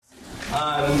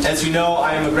As you know,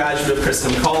 I am a graduate of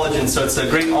Christendom College, and so it's a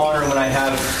great honor when I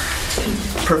have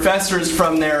professors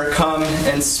from there come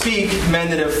and speak, men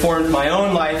that have formed my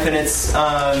own life, and it's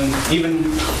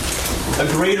even a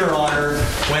greater honor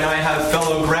when I have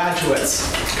fellow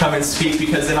graduates come and speak,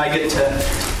 because then I get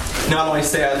to not only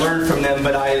say I learned from them,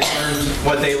 but I learned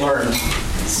what they learned.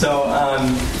 So,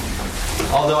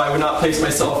 although I would not place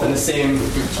myself in the same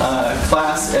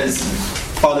class as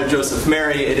Father Joseph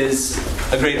Mary, it is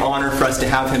a great honor for us to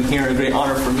have him here, a great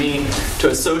honor for me to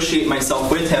associate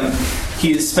myself with him.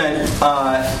 He has spent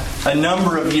a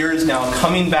number of years now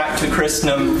coming back to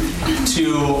Christendom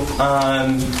to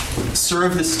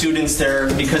serve the students there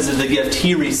because of the gift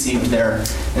he received there.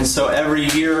 And so every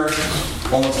year,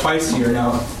 almost twice a year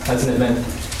now, hasn't it been?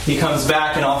 He comes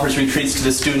back and offers retreats to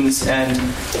the students, and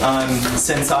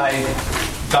since I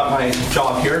got my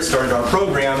job here, started our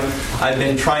program, I've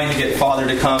been trying to get Father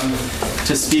to come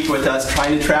to speak with us,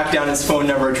 trying to track down his phone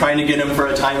number, trying to get him for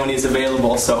a time when he's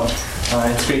available. So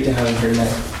it's great to have him here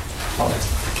tonight. Father.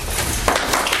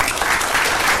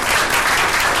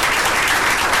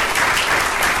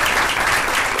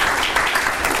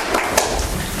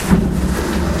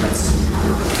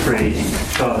 Let's pray.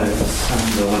 Father, Son,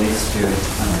 the Holy Spirit.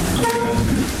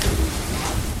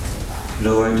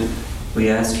 Lord, we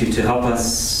ask you to help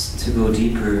us to go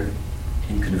deeper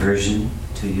in conversion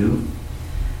to you.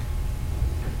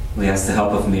 We ask the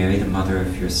help of Mary, the mother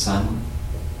of your Son.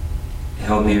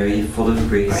 Hail Mary, full of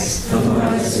grace, the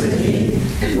Lord is with thee.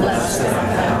 Blessed art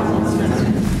thou among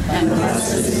women, and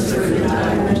blessed is the fruit of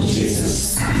thy womb,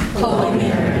 Jesus. Holy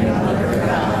Mary, Mother of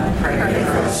God, pray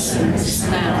for us sinners,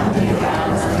 now and at the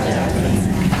hour of our death.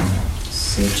 Amen.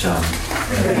 St. John,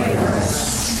 pray for us.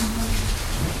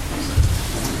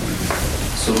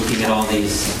 So looking at all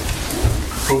these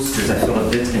posters, I feel a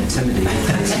bit intimidated.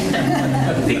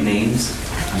 Big names.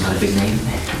 I'm not a big name.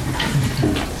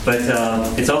 But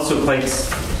it's also quite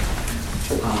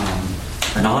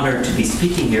an honor to be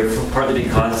speaking here, partly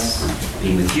because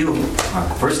being with you, or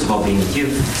first of all being with you,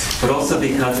 but also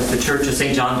because it's the Church of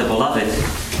St. John the Beloved.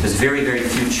 There's very, very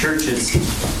few churches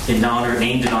named in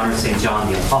honor of St. John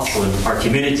the Apostle, and our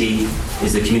community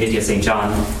is the community of St.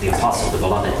 John the Apostle the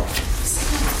Beloved.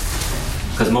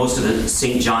 Because most of the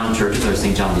St. John churches are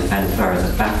St. John the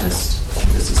Baptist.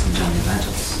 This is St. John the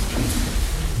Evangelist.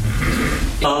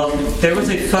 There was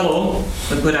a fellow,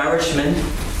 a good Irishman,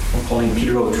 we'll call him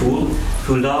Peter O'Toole,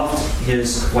 who loved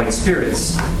his white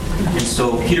spirits. And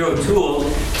so Peter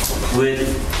O'Toole would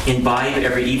imbibe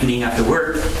every evening after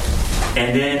work,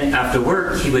 and then after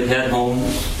work he would head home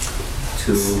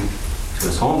to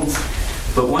his home.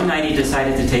 But one night he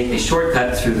decided to take a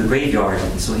shortcut through the graveyard.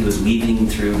 And so he was weaving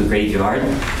through the graveyard,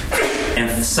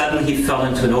 and suddenly he fell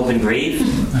into an open grave,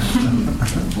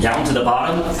 down to the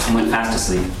bottom, and went fast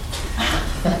asleep.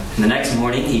 And the next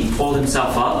morning he pulled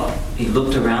himself up, he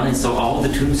looked around and saw all the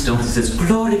tombstones. He says,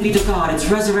 "Glory be to God, it's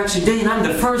Resurrection Day and I'm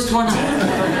the first one."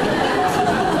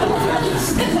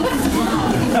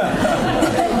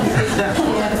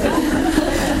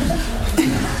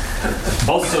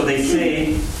 Also they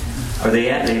say,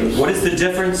 what is the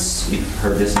difference, you've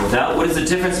heard this no doubt, what is the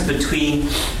difference between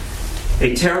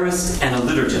a terrorist and a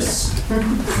liturgist?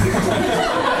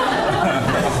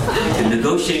 You can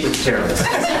negotiate with terrorists.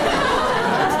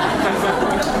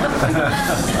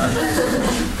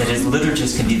 That is,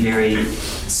 liturgists can be very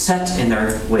set in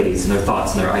their ways, in their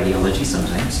thoughts, and their ideology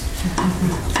sometimes.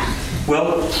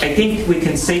 Well, I think we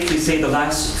can safely say the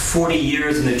last 40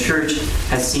 years in the Church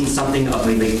has seen something of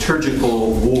a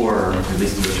liturgical war, or at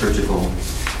least a liturgical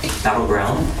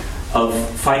battleground, of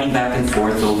fighting back and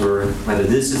forth over whether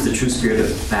this is the true spirit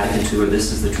of Vatican II or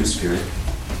this is the true spirit.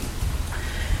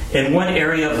 And one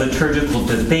area of liturgical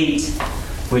debate,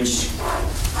 which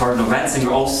Cardinal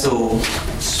Ratzinger also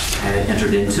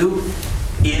entered into,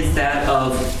 is that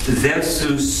of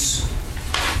versus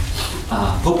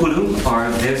populum or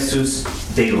versus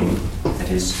Deum. That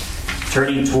is,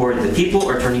 turning toward the people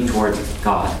or turning toward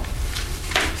God.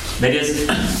 That is,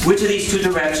 which of these two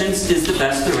directions is the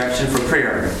best direction for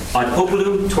prayer? Ad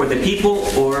populum, toward the people,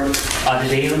 or ad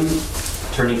Deum,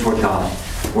 turning toward God?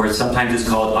 Or sometimes it's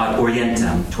called ad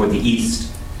orientem, toward the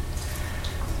east.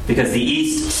 Because the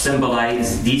east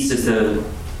is the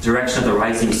direction of the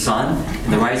rising sun,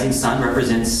 and the rising sun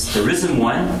represents the risen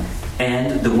one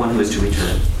and the one who is to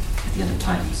return at the end of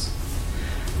times.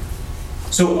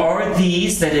 So are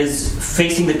these, that is,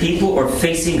 facing the people or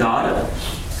facing God,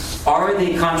 are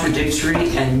they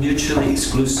contradictory and mutually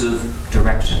exclusive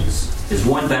directions? Is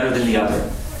one better than the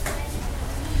other?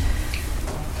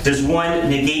 Does one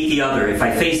negate the other? If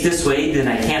I face this way, then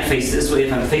I can't face this way.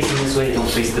 If I'm facing this way, I don't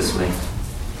face this way.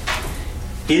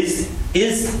 Is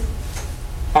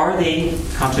Are they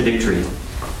contradictory?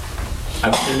 I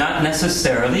would say not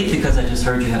necessarily, because I just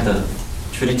heard you have the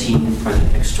Tridentine, or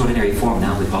the extraordinary form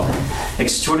now we call it.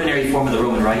 Extraordinary form of the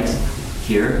Roman Rite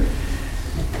here.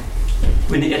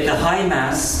 When at the High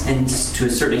Mass, and to a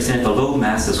certain extent at the Low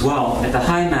Mass as well, at the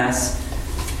High Mass,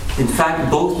 in fact,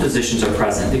 both positions are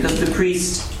present, because the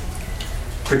priest,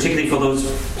 particularly for those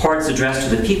parts addressed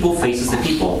to the people, faces the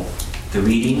people. The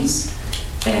readings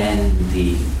and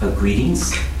the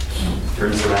greetings.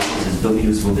 Turns around and says,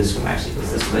 Dominus Vobiscum, actually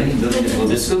goes this way, Dominus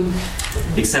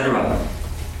Vobiscum, etc.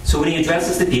 So when he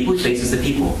addresses the people, he faces the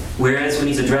people. Whereas when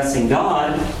he's addressing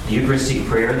God, the Eucharistic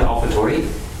prayer, the offertory,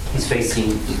 he's facing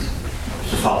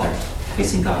the Father,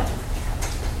 facing God.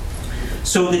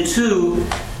 So the two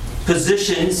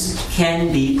positions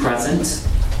can be present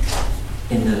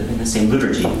in the same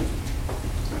liturgy.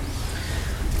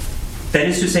 That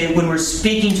is to say, when we're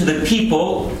speaking to the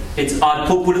people, it's ad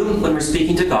populum. When we're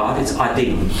speaking to God, it's ad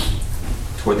Deum.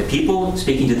 Toward the people,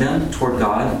 speaking to them. Toward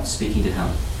God, speaking to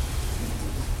Him.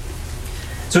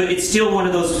 So it's still one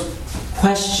of those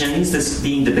questions that's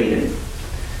being debated.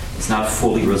 It's not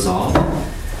fully resolved.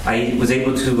 I was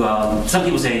able to, some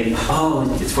people say, oh,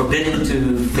 it's forbidden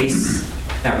to face,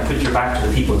 or put your back to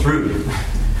the people. It's rude.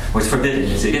 Or it's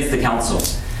forbidden. It's against the council.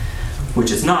 Which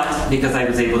is not, because I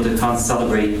was able to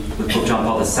celebrate with Pope John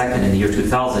Paul II in the year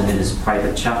 2000 in his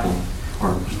private chapel.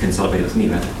 Or he can celebrate with me,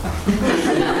 rather.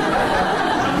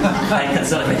 I can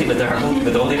celebrate with the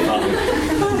Holy Father.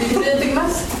 Did you do anything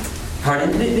Mass?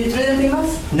 Pardon? Did you do anything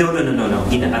Mass? No. I don't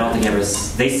think he ever...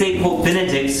 They say Pope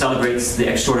Benedict celebrates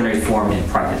the extraordinary form in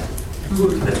private.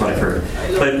 That's what I've heard.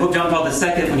 But Pope John Paul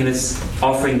II, when he was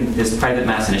offering this private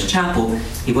Mass in his chapel,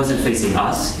 he wasn't facing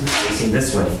us, he was facing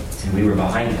this way. And we were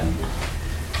behind him.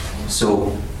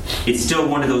 So it's still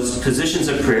one of those positions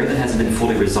of prayer that hasn't been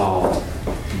fully resolved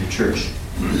in the Church.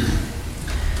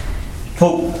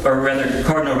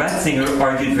 Cardinal Ratzinger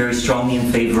argued very strongly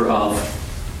in favor of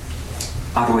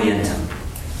ad orientem,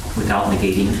 without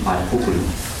negating ad populum,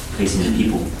 facing the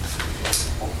people.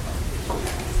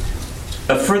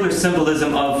 A further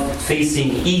symbolism of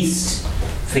facing east,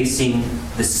 facing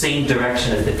the same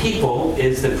direction as the people,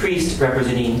 is the priest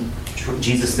representing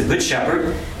Jesus the Good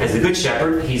Shepherd. As the Good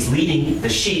Shepherd, he's leading the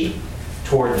sheep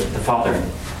toward the Father.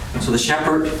 So the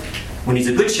shepherd, when he's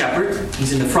a good shepherd,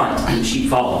 he's in the front, and the sheep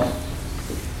follow.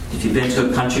 If you've been to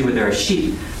a country where there are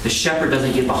sheep, the shepherd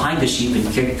doesn't get behind the sheep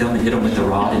and kick them and hit them with the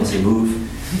rod and say, move.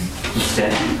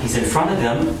 Instead, he's in front of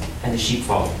them, and the sheep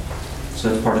follow. So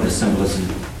that's part of the symbolism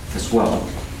as well.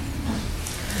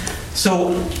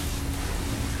 So,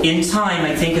 in time,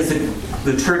 I think as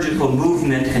the liturgical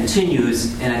movement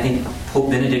continues, and I think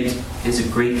Pope Benedict is a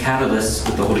great catalyst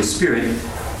with the Holy Spirit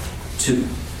to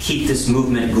keep this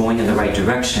movement going in the right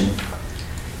direction,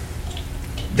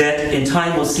 that in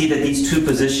time we'll see that these two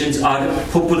positions, ad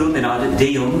populum and ad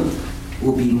Deum,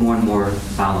 will be more and more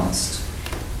balanced.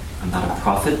 I'm not a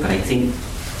prophet, but I think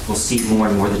we'll see more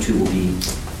and more the two will be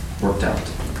worked out.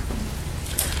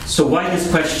 So why this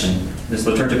question, this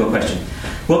liturgical question?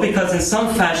 Well, because in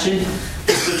some fashion,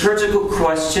 this liturgical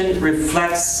question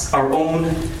reflects our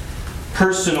own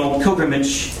personal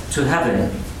pilgrimage to heaven.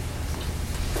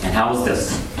 And how is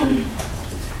this?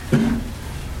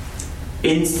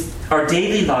 In our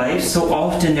daily lives, so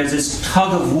often there's this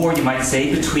tug of war, you might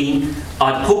say, between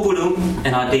ad populum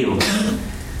and ad Deum.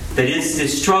 That is,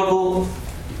 this struggle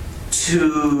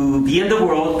to be in the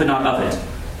world but not of it.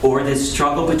 Or this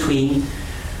struggle between,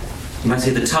 you might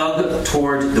say, the tug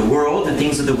toward the world, the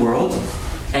things of the world,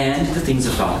 and the things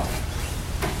of God.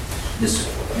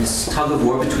 This tug of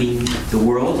war between the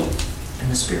world and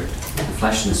the Spirit, the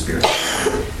flesh and the Spirit.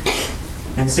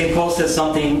 And St. Paul says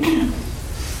something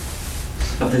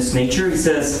of this nature. He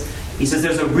says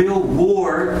there's a real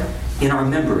war in our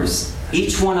members.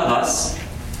 Each one of us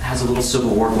has a little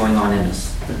civil war going on in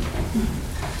us.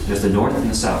 There's the north and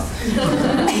the south,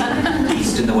 the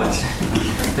east and the west.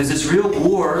 There's this real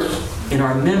war in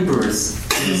our members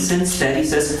in the sense that he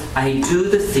says, I do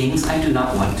the things I do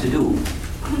not want to do.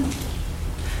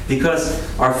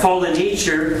 Because our fallen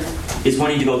nature is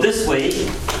wanting to go this way,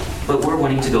 but we're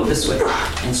wanting to go this way.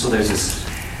 And so there's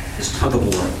this tug of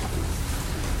war.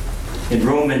 In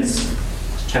Romans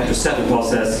chapter 7, Paul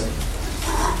says,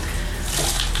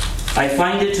 I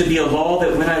find it to be a law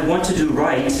that when I want to do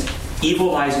right,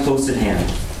 evil lies close at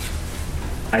hand.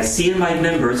 I see in my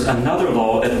members another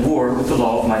law at war with the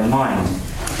law of my mind,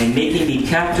 and making me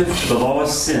captive to the law of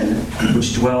sin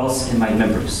which dwells in my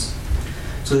members.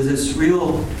 So there's this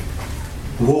real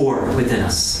war within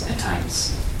us at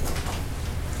times.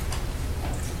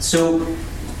 So,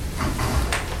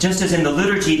 just as in the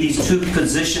liturgy these two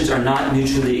positions are not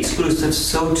mutually exclusive,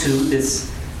 so too this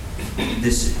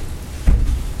this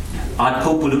ad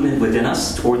populum within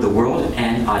us toward the world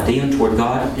and ad Deum toward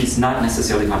God is not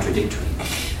necessarily contradictory.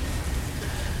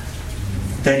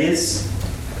 That is,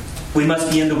 we must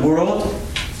be in the world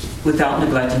without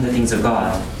neglecting the things of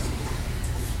God.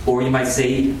 Or you might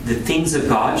say, the things of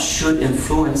God should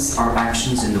influence our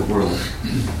actions in the world.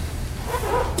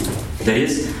 That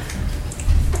is,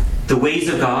 the ways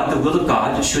of God, the will of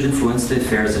God, should influence the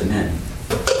affairs of men.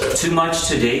 Too much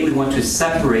today, we want to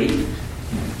separate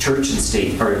church and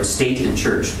state, or state and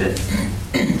church, that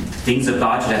things of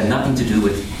God should have nothing to do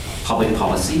with public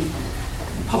policy.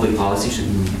 Public policy should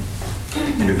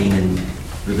intervene in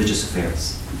religious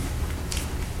affairs.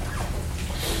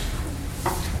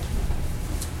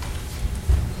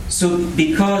 So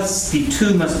because the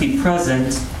two must be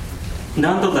present,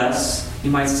 nonetheless, you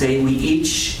might say we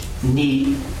each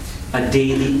need a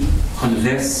daily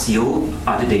conversio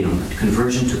ad Deum,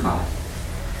 conversion to God.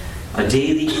 A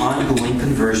daily, ongoing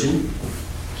conversion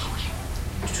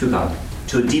to God,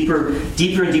 to a deeper and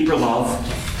deeper love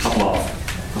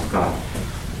of God.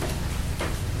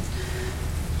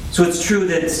 So it's true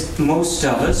that most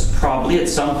of us probably at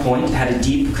some point had a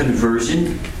deep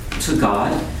conversion to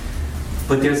God,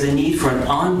 but there's a need for an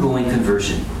ongoing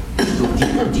conversion, to go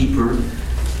deeper and deeper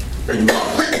in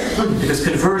love. Because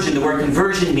conversion, the word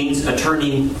conversion means a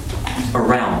turning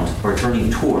around or turning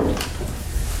toward.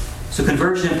 So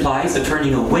conversion implies a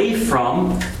turning away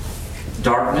from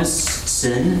darkness,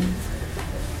 sin,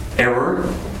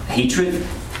 error, hatred,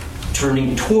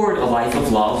 turning toward a life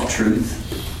of love, truth,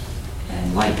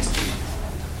 and light.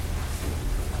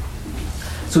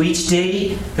 So each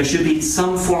day there should be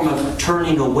some form of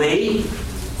turning away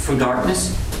from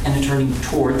darkness and a turning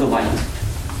toward the light.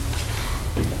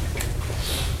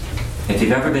 If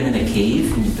you've ever been in a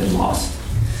cave and you've been lost,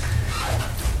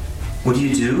 what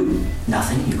do?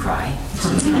 Nothing. You cry.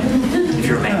 If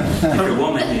you're a man. If you're a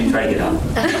woman, you try to get up.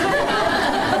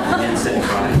 And then sit and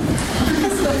cry.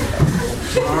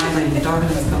 All right, I'm in the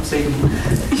darkness. Come save me.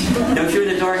 Now, if you're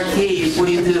in a dark cave, what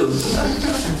do?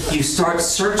 You start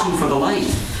searching for the light.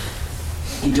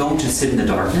 You don't just sit in the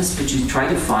darkness, but you try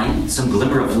to find some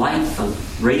glimmer of light, a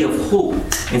ray of hope.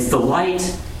 It's the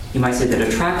light, you might say, that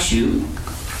attracts you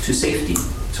to safety,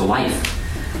 to life.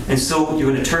 And so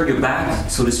you're going to turn your back,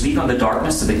 so to speak, on the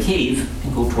darkness of the cave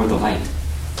and go toward the light.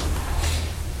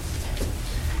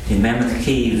 In Mammoth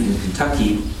Cave in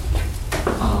Kentucky,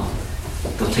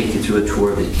 they'll take you through a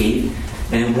tour of the cave.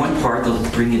 And in one part, they'll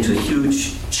bring you to a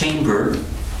huge chamber,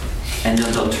 and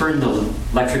then they'll turn the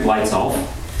electric lights off.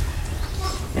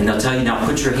 And they'll tell you, now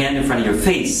put your hand in front of your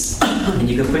face. And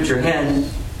you can put your hand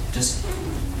just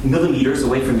millimeters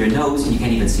away from your nose, and you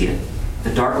can't even see it.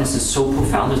 The darkness is so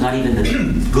profound, there's not even the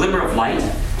glimmer of light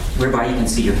whereby you can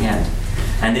see your hand.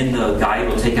 And then the guide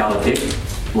will take out a big,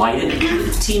 lighted,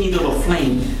 teeny little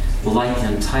flame, will light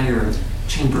the entire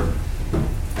chamber,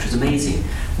 which is amazing.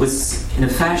 In some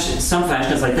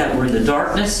fashion, it's like that. We're in the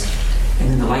darkness,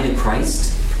 and then the light of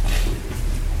Christ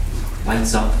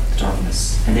lights up the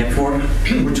darkness. And therefore,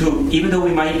 even though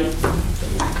we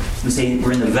say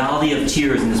we're in the valley of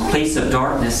tears, in this place of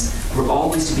darkness, we're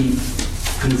always to be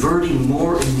converting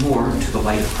more and more to the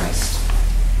light of Christ.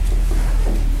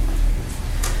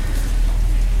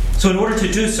 So in order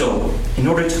to do so, in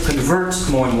order to convert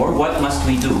more and more, what must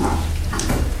we do?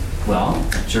 Well,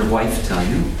 let your wife tell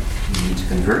you need to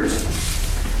convert.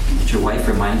 Let your wife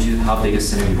remind you how big a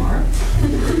sinner you are.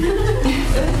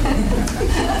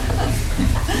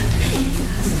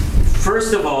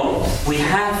 First of all, we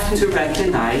have to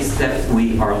recognize that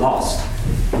we are lost.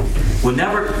 We'll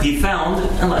never be found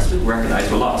unless we recognize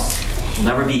we're lost. We'll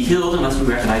never be healed unless we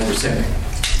recognize we're sick.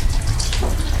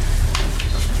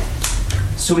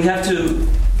 So we have to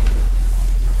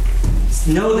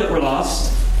know that we're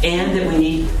lost and that we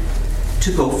need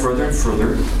to go further and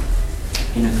further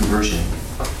in a conversion.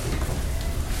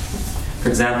 For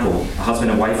example, a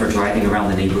husband and wife are driving around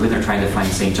the neighborhood. They're trying to find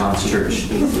St. John's Church,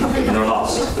 and they're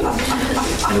lost.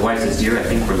 And the wife says, "Dear, I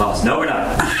think we're lost." "No, we're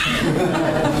not."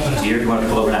 "Dear, do you want to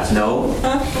pull over and ask?" "No."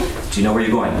 "Do you know where you're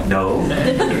going?" "No."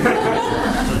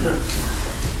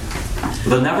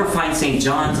 They'll never find St.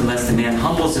 John's unless the man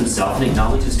humbles himself and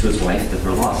acknowledges to his wife that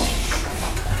they're lost.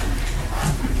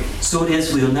 So it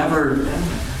is, we'll never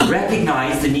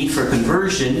recognize the need for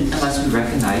conversion unless we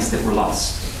recognize that we're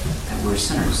lost, that we're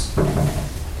sinners.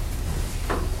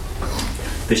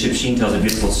 Bishop Sheen tells a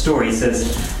beautiful story. He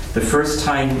says the first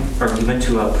time, he went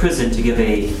to a prison to give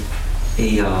a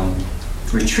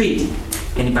retreat,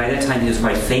 and by that time he was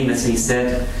quite famous. He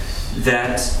said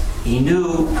that he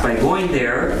knew by going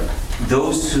there,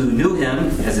 those who knew him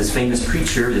as his famous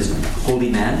preacher, this holy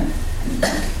man,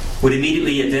 would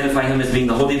immediately identify him as being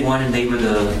the Holy One, and they were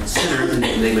the sinners, and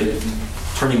they would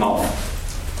turn him off.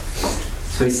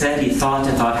 So he said he thought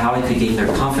and thought how he could gain their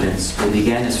confidence. He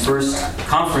began his first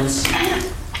conference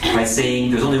by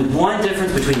saying, there's only one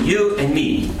difference between you and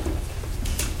me.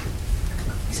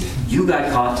 He said, you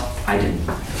got caught, I didn't.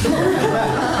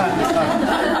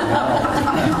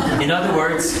 In other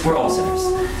words, we're all sinners.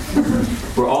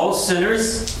 We're all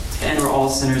sinners, and we're all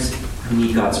sinners who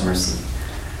need God's mercy.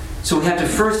 So we have to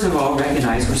first of all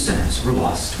recognize we're sinners. We're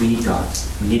lost. We need God.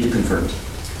 We need to convert.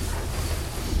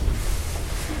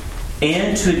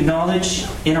 And to acknowledge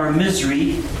in our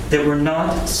misery that we're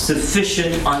not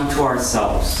sufficient unto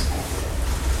ourselves.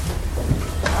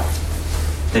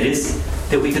 That is,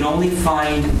 that we can only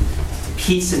find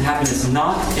peace and happiness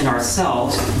not in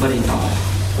ourselves, but in God.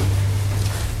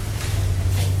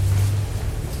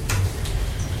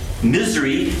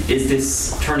 Misery is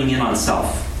this turning in on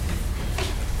self.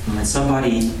 When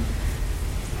somebody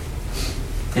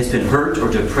has been hurt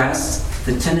or depressed,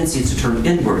 the tendency is to turn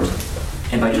inward.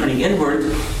 And by turning inward,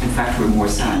 in fact, we're more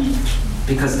sad.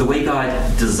 Because the way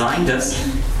God designed us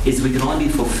is we can only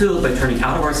be fulfilled by turning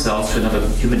out of ourselves to another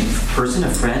human person, a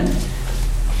friend,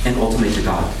 and ultimately to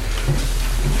God.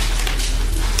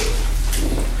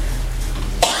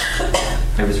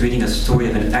 I was reading a story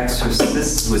of an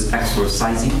exorcist who was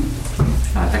exorcising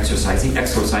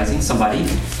somebody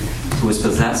who was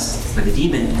possessed by the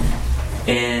demon.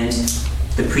 And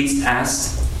the priest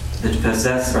asked the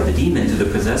possessed, or the demon to the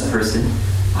possessed person,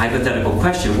 a hypothetical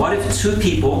question. What if two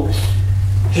people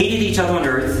hated each other on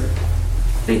earth,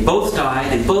 they both die,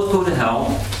 they both go to hell,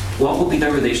 what will be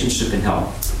their relationship in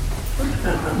hell?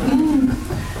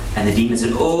 And the demon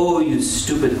said, oh, you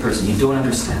stupid person, you don't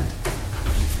understand.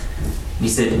 And he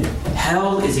said,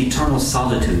 hell is eternal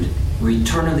solitude. We're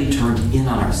eternally turned in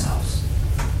on ourselves.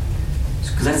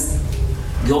 Because that's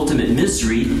the ultimate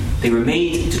misery. They were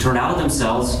made to turn out of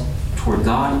themselves toward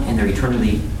God, and they're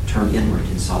eternally turned inward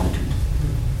in solitude.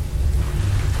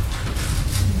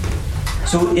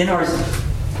 So in our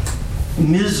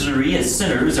misery as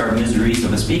sinners, our misery, so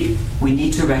to speak, we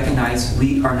need to recognize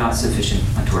we are not sufficient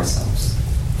unto ourselves.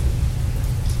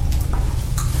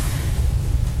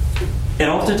 And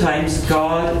oftentimes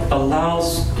God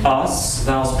allows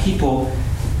people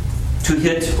to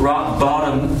hit rock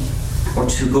bottom or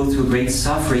to go through great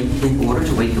suffering in order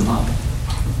to wake them up.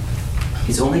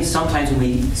 It's only sometimes when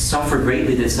we suffer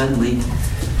greatly that suddenly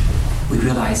we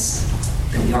realize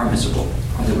that we are miserable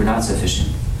or that we're not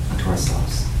sufficient unto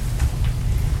ourselves.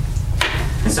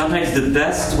 And sometimes the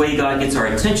best way God gets our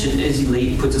attention is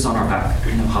He puts us on our back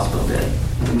in a hospital bed.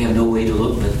 And we have no way to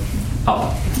look but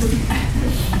up.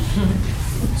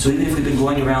 So even if we've been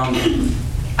going around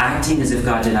acting as if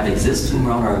God did not exist when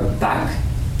we're on our back,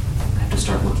 we have to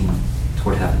start looking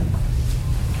toward heaven.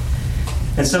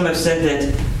 And some have said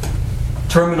that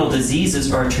terminal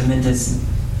diseases are a tremendous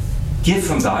gift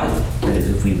from God. That is,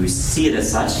 if we see it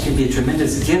as such, it can be a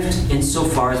tremendous gift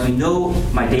insofar as we know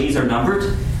my days are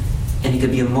numbered, and it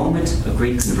can be a moment of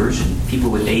great conversion.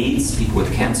 People with AIDS, people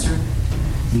with cancer,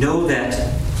 know that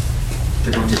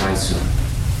they're going to die soon.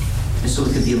 And so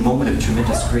it can be a moment of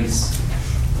tremendous grace.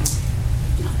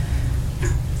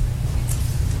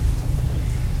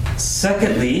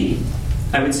 Secondly,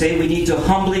 I would say we need to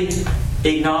humbly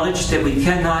acknowledge that we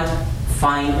cannot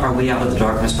find our way out of the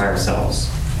darkness by ourselves.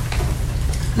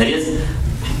 That is,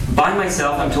 by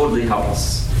myself, I'm totally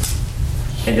helpless.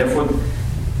 And therefore,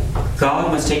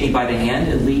 God must take me by the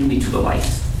hand and lead me to the light.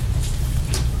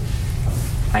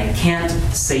 I can't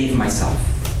save myself.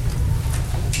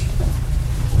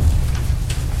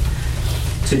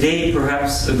 Today,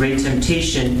 perhaps a great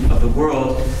temptation of the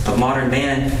world, of modern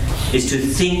man, is to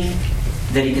think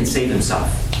that he can save himself.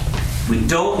 We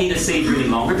don't need a Savior any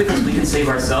longer because we can save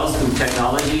ourselves through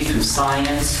technology, through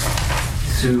science,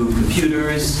 through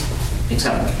computers,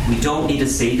 etc. We don't need a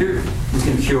Savior. We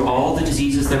can cure all the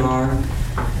diseases there are.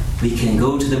 We can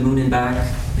go to the moon and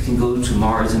back. We can go to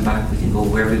Mars and back. We can go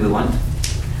wherever we want.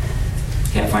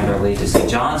 Can't find our way to St.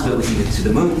 John's, but we can get to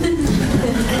the moon.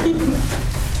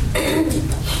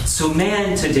 So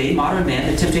man today, modern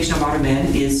man, the temptation of modern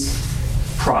man is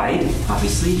pride,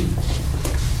 obviously,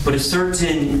 but a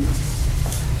certain,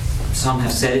 some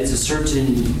have said it's a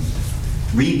certain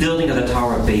rebuilding of the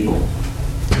Tower of Babel.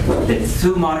 That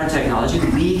through modern technology,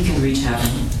 we can reach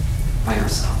heaven by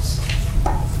ourselves.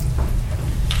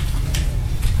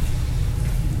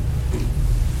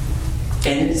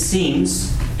 And it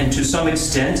seems, and to some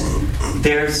extent,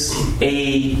 there's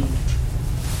a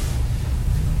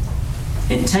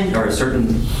intent or a certain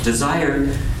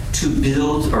desire to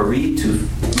build or to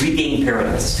regain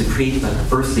paradise, to create an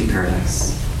earthly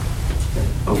paradise.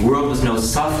 A world with no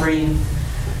suffering,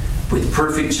 with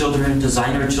perfect children,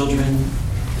 designer children,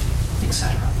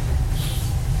 etc.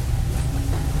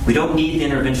 We don't need the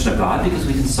intervention of God because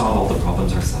we can solve all the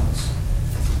problems ourselves.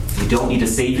 We don't need a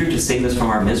Savior to save us from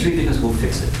our misery because we'll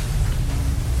fix it.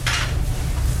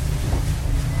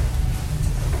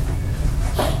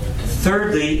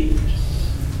 Thirdly,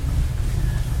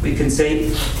 we can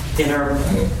say in our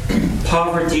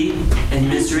poverty and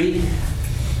misery,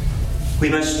 we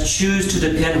must choose to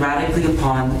depend radically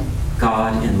upon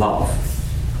God in love,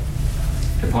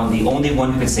 upon the only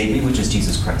one who can save me, which is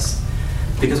Jesus Christ.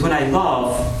 Because when I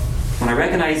love, when I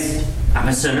recognize I'm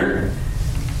a sinner,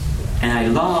 and I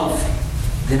love,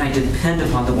 then I depend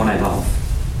upon the one I love.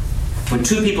 When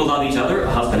two people love each other, a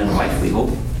husband and a wife, we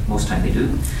hope, most time they do,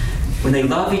 when they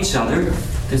love each other,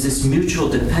 there's this mutual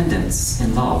dependence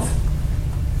in love.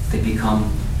 They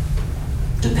become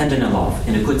dependent in love,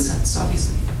 in a good sense,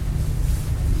 obviously.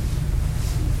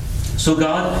 So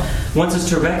God wants us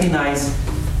to recognize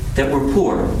that we're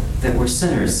poor, that we're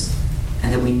sinners,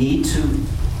 and that we need to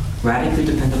radically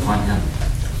depend upon Him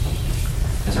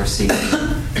as our Savior.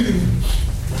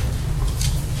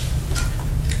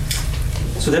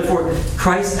 So therefore,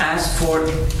 Christ asks for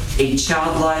a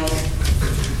childlike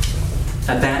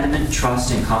abandonment,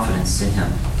 trust, and confidence in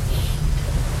Him.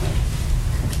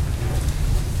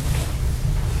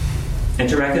 And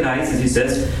to recognize, as He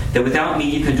says, that without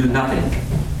me you can do nothing.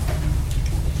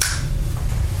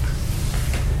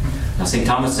 Now St.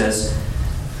 Thomas says,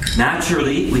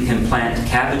 naturally we can plant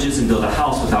cabbages and build a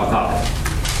house without God.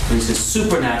 So he says,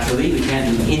 supernaturally we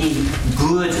can't do any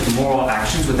good moral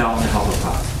actions without the help of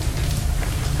God.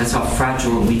 That's how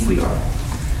fragile and weak we are.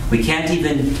 We can't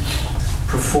even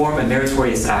perform a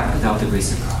meritorious act without the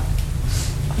grace of God.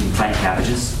 You can plant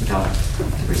cabbages without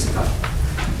the grace of God.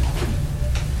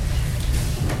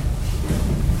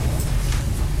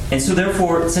 And so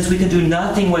therefore, since we can do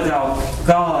nothing without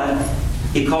God,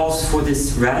 it calls for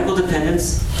this radical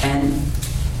dependence and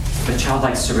a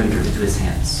childlike surrender into His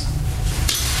hands.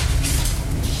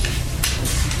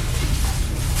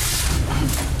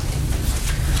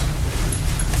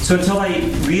 So until I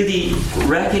really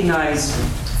recognize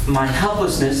my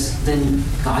helplessness, then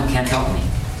God can't help me.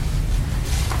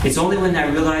 It's only when I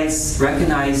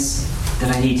recognize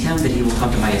that I need Him that He will come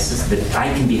to my assistance, that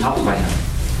I can be helped by Him.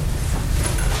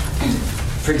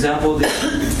 For example,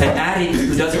 an addict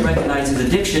who doesn't recognize his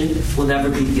addiction will never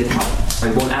get help, or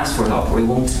he won't ask for help, or he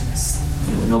won't.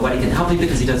 Nobody can help him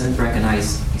because he doesn't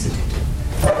recognize he's addicted.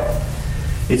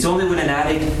 It's only when an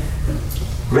addict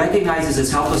recognizes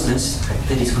his helplessness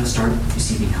that he's going to start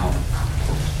receiving help.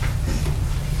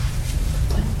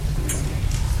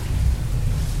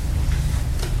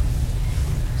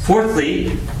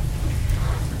 Fourthly,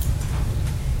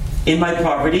 in my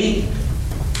poverty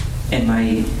and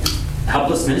my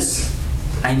helplessness,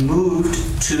 I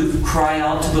moved to cry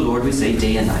out to the Lord, we say,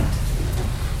 day and night.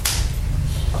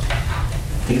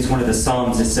 I think it's one of the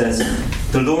Psalms that says,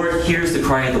 the Lord hears the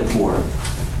cry of the poor.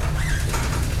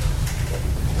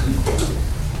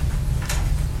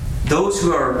 Those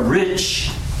who are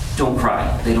rich don't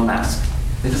cry. They don't ask.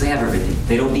 Because they have everything.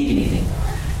 They don't need anything.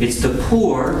 It's the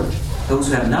poor, those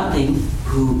who have nothing,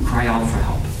 who cry out for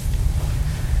help.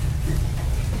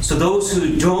 So those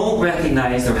who don't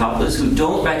recognize they're helpless, who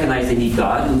don't recognize they need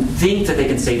God, who think that they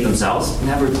can save themselves,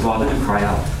 never bother to cry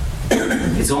out.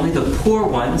 It's only the poor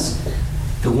ones,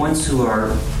 the ones who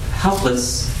are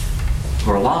helpless,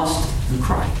 who are lost, who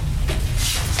cry.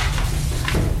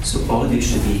 So all of you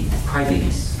should be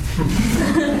crybabies.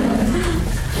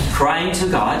 Crying to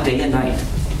God day and night.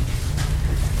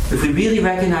 If we really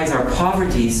recognize our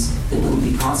poverties, then we'll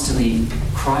be constantly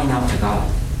crying out to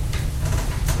God.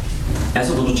 As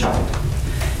a little child.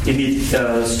 In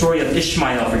the story of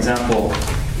Ishmael, for example,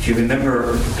 if you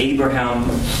remember, Abraham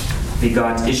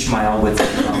begot Ishmael with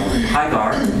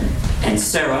Hagar, and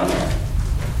Sarah,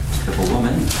 a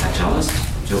woman, not jealous,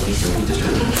 joking,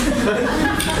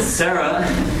 Sarah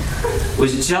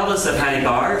was jealous of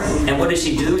Hagar, and what did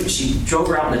she do? She drove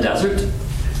her out in the desert,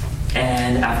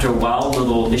 and after a while,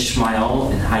 little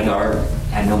Ishmael and Hagar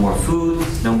had no more food,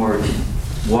 no more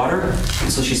water,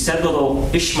 so she set little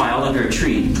Ishmael under a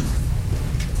tree.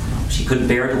 She couldn't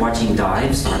bear to watch him die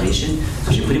of starvation,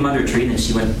 so she put him under a tree, and then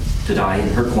she went to die in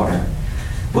her corner.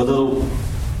 Well,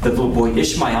 the little boy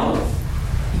Ishmael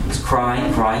was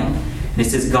crying, and it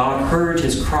says God heard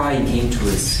his cry and came to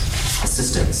his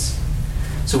assistance.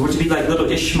 So we're to be like little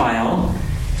Ishmael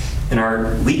in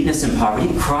our weakness and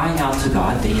poverty, crying out to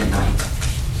God day and night.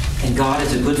 And God,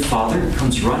 as a good father,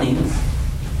 comes running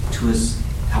to his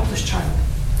helpless child.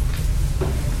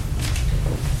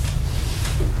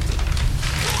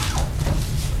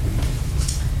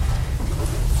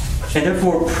 And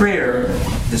therefore, prayer,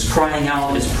 this crying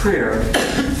out is prayer.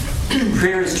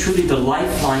 Prayer is truly the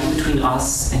lifeline between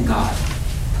us and God.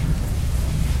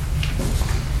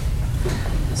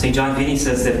 St. John Vianney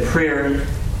says that prayer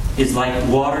is like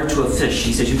water to a fish.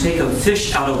 He says you take a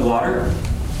fish out of water,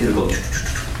 it'll go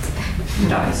and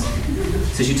dies.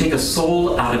 He says you take a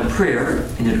soul out of prayer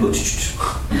and it'll go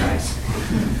and dies.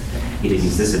 He didn't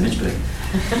use this image, but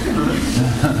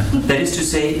that is to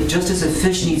say, just as a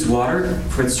fish needs water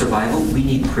for its survival, we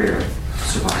need prayer to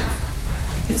survive.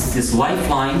 It's this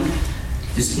lifeline,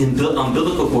 this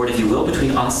umbilical cord, if you will,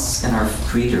 between us and our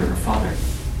Creator, our Father.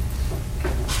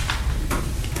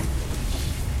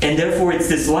 And therefore, it's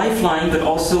this lifeline, but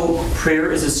also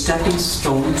prayer is a stepping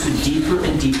stone to deeper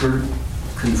and deeper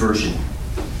conversion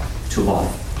to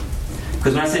love.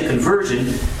 Because when I say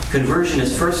conversion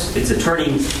is first, it's a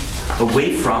turning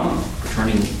away from,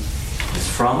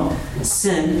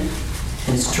 sin,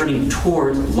 and it's turning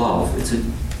toward love.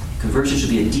 Conversion should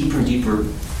be a deeper and deeper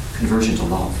conversion to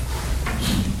love.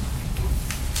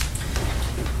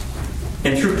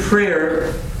 And through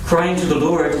prayer, crying to the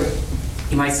Lord,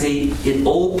 you might say, it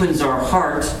opens our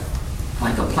heart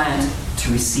like a plant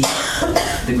to receive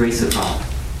the grace of God.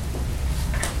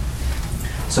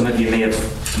 Some of you may have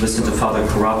listened to Father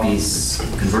Karapi's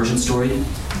conversion story.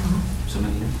 Some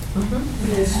of you?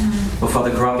 Yes. Well,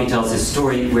 Father Karapi tells his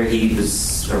story where he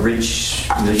was a rich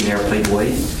millionaire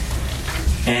playboy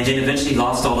and then eventually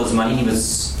lost all his money. He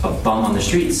was a bum on the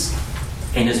streets.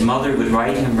 And his mother would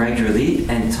write him regularly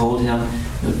and told him,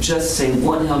 just say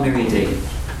one Hail Mary a day.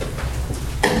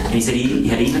 And he said he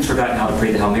had even forgotten how to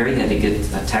pray the Hail Mary. He had to get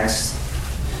a text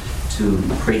to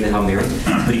pray the Hail Mary.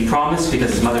 But he promised,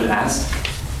 because his mother asked,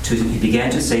 he began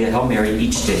to say a Hail Mary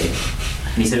each day.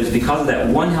 And he said it was because of that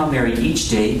one Hail Mary each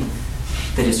day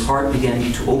that his heart began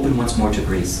to open once more to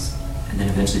grace, and then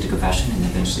eventually to confession, and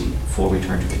eventually full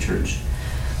return to the church.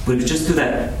 But it was just through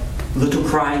that little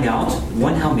crying out,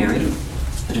 one Hail Mary,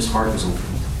 that his heart was opened.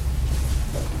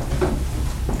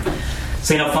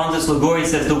 St. Alphonsus Liguori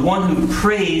says, the one who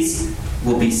prays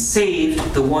will be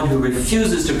saved, the one who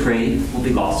refuses to pray will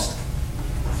be lost.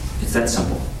 It's that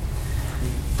simple.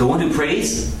 The one who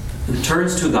prays, who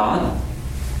turns to God,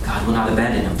 God will not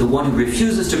abandon him. The one who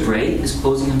refuses to pray is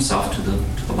closing himself to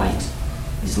the light.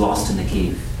 He's lost in the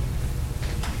cave.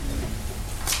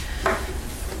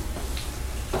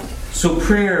 So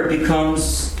prayer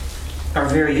becomes our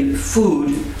very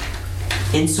food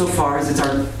insofar as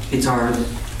it's our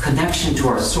connection to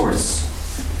our source.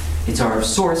 It's our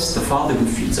source, the Father, who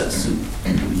feeds us, who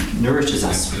nourishes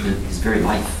us with his very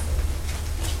life.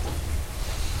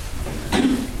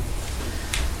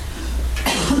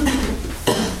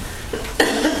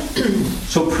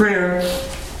 So prayer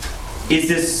is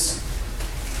this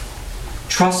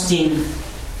trusting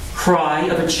cry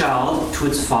of a child to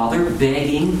its father,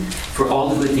 begging for all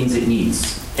the good things it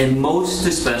needs. And most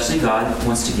especially, God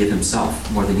wants to give himself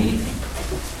more than anything.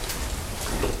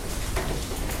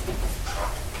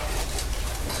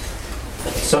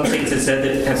 Some saints have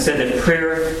said that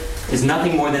prayer is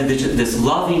nothing more than this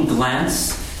loving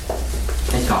glance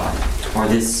at God, or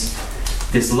this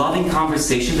loving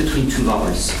conversation between two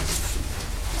lovers.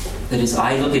 That is,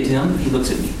 I look at him, he looks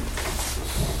at me.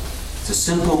 It's a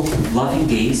simple, loving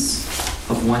gaze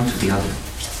of one to the other.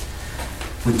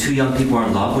 When two young people are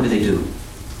in love, what do?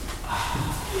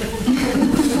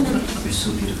 You're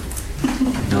so beautiful.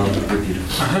 No, you're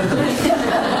beautiful.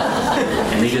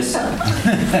 And they just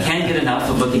can't get enough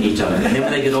of looking at each other. And then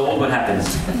when they get old, what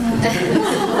happens?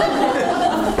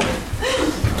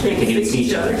 They can even see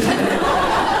each other.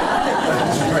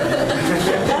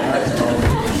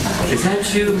 Is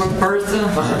that you, Bertha?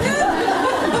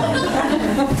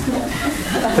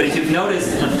 But if you've noticed,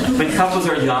 when couples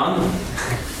are young,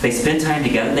 they spend time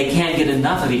together, they can't get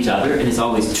enough of each other, and it's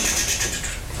always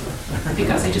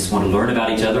because they just want to learn about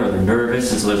each other, or they're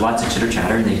nervous, and so there's lots of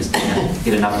chitter-chatter, and they just can't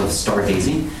get enough of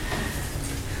stargazing.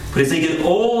 But as they get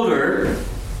older,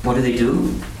 what do?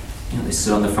 They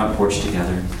sit on the front porch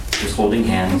together, just holding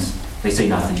hands. They say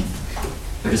nothing.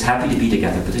 They're just happy to be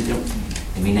together, but they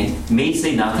may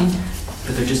say nothing,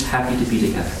 but they're just happy to be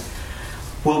together.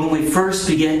 Well, when we first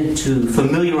begin to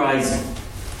familiarize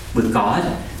with God,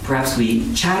 perhaps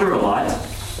we chatter a lot,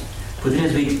 but then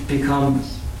as we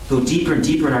go deeper and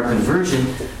deeper in our conversion,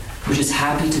 we're just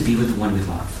happy to be with the one we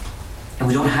love. And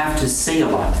we don't have to say a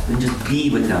lot. We can just be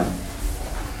with them.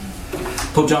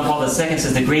 Pope John Paul II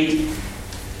says the great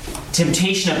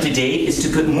temptation of today is to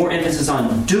put more emphasis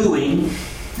on doing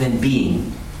than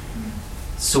being.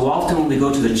 So often when we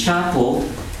go to the chapel,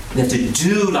 we have to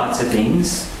do lots of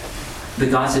things, but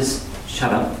God says,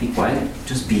 shut up, be quiet,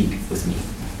 just be with me.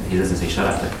 He doesn't say shut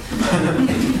up. But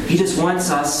he just wants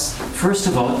us, first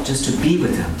of all, just to be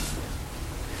with him.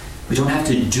 We don't have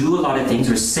to do a lot of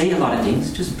things or say a lot of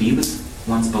things. Just be with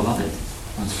one's beloved,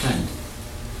 one's friend.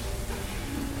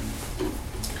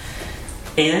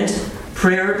 And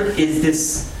prayer is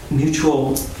this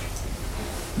mutual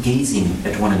gazing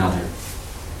at one another.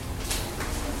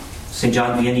 St.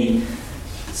 John Vianney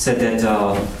said that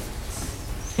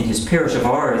in his parish of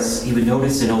ours, he would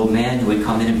notice an old man who would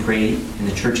come in and pray in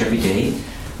the church every day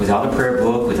without a prayer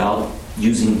book, without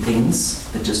using things,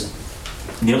 but just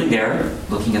kneeling there,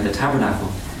 looking at the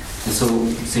tabernacle. And so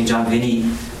St. John Vianney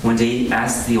one day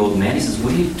asked the old man, he says,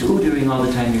 what do you do during all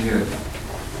the time you're here?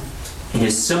 And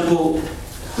his simple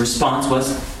response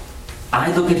was,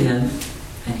 I look at him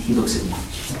and he looks at me.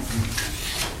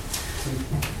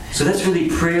 So that's really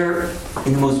prayer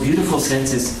in the most beautiful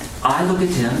sense is, I look at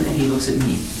him and he looks at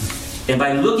me. And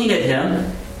by looking at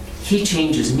him, he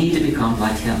changes me to become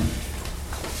like him.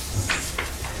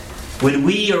 When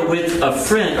we are with a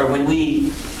friend, or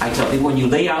I tell people, when you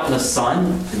lay out in the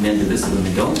sun, the men do this, the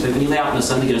women don't, but when you lay out in the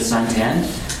sun to get a suntan,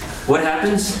 what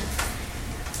happens?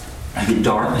 You get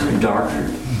darker and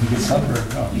darker.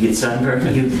 You get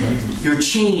sunburned. You're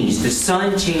changed. The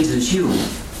sun changes you.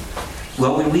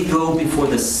 Well, when we go before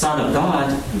the Son of God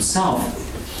himself,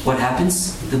 what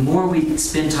happens? The more we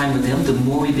spend time with him, the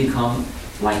more we become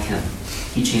like him.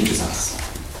 He changes us.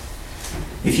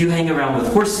 If you hang around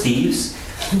with horse thieves,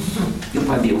 you'll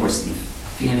probably be a horse thief.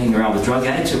 If you hang around with drug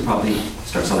addicts, you'll probably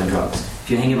start selling drugs. If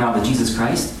you hang around with Jesus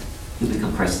Christ, you'll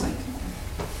become Christ-like.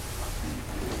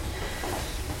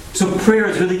 So prayer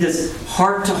is really this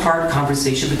heart-to-heart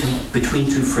conversation between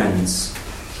two friends.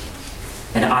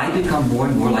 And I become more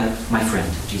and more like my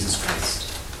friend, Jesus Christ.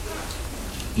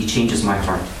 He changes my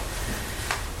heart.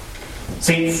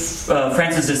 St.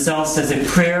 Francis de Sales says that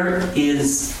prayer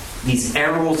is these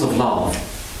arrows of love.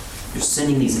 You're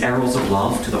sending these arrows of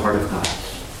love to the heart of God.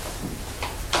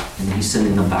 And then he's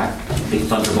sending them back, big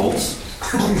thunderbolts.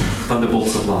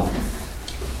 Thunderbolts of love.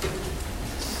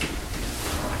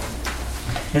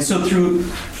 And so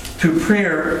through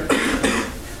prayer,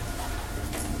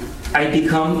 I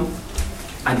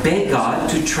beg God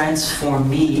to transform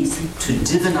me, to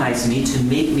divinize me, to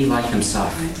make me like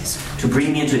himself, to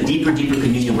bring me into a deeper, deeper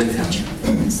communion with him.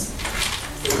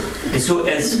 And so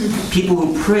as people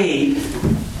who pray,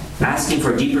 asking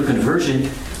for a deeper conversion,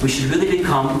 we should really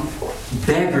become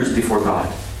beggars before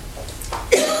God.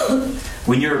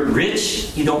 When you're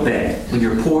rich, you don't beg. When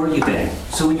you're poor, you beg.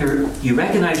 So when you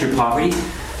recognize your poverty,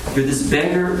 you're this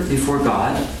beggar before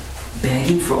God,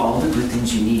 begging for all the good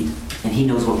things you need. And he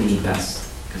knows what we need best,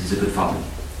 because he's a good father.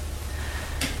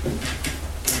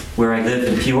 Where I live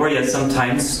in Peoria,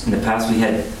 sometimes in the past we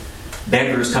had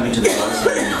beggars coming to the house,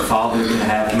 and father could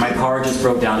have, my car just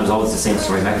broke down. It was always the same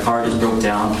story. My car just broke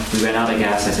down. We ran out of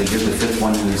gas. I said, you're the fifth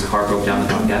one whose car broke down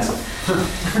without gas.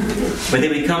 But they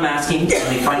would come asking, and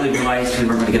they finally realized we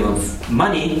weren't going to give them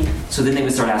money, so then they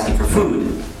would start asking for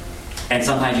food. And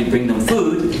sometimes you'd bring them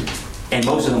food, and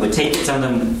most of them would take it. Some of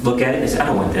them look at it and say, I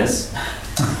don't want this.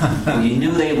 Well, you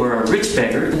knew they were a rich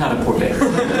beggar, not a poor beggar.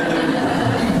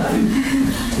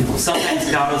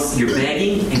 Sometimes you're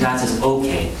begging, and God says,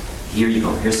 okay, here you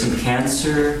go. Here's some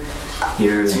cancer.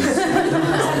 Here's...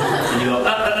 And you go,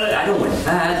 I don't want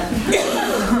that.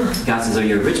 God says, are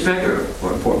you a rich beggar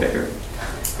or a poor beggar?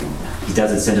 He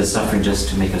doesn't send us suffering just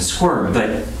to make us squirm,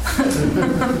 but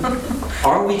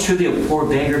are we truly a poor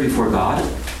beggar before God?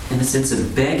 In the sense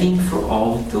of begging for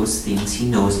all those things he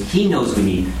knows we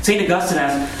need. St. Augustine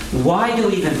asks, why do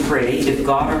we even pray if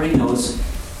God already knows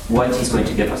what he's going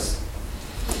to give us?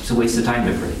 It's a waste of time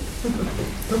to pray.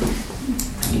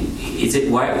 He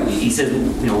says,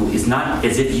 it's not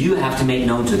as if you have to make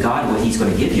known to God what he's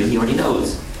going to give you. He already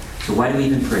knows. So why do we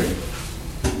even pray?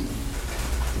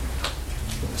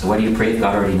 So why do you pray if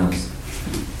God already knows?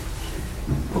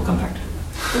 We'll come back to it.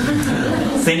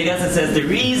 St. Augustine says the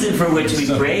reason for which we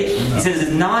pray, he says,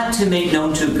 is not to make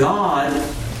known to God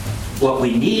what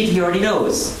we need. He already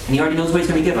knows. And he already knows what he's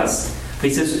going to give us. But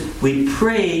he says we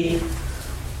pray,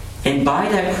 and by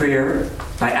that prayer,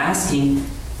 by asking,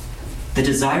 the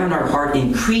desire in our heart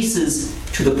increases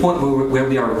to the point where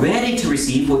we are ready to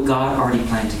receive what God already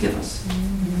planned to give us.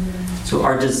 So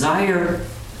our desire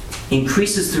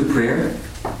increases through prayer,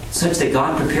 such that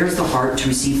God prepares the heart to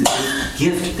receive the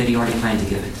gift that he already planned to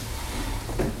give it.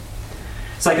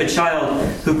 It's like a child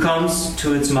who comes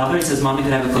to its mother and says, Mommy,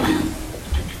 can I have a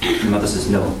cookie? The mother says,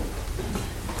 no.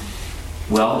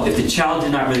 Well, if the child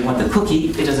did not really want the cookie,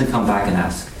 it doesn't come back and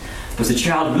ask. But if the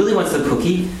child really wants the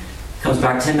cookie, comes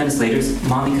back 10 minutes later, says,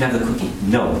 Mommy, could I have the cookie?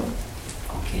 No.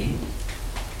 Okay.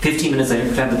 15 minutes later,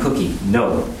 could I have the cookie?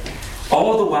 No.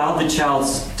 All the while, the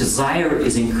child's desire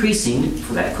is increasing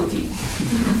for that cookie.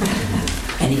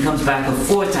 And he comes back a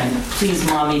fourth time. Please,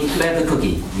 Mommy, could I have the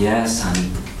cookie? Yes, honey.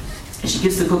 And she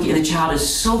gives the cookie, and the child is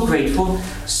so grateful,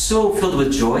 so filled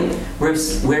with joy.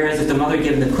 Whereas if the mother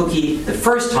gave him the cookie the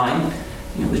first time,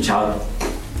 the child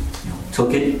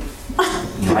took it.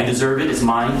 I deserve it, it's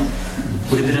mine.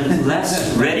 Would have been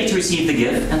less ready to receive the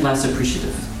gift and less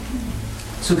appreciative.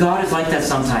 So God is like that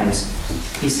sometimes.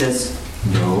 He says,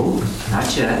 no,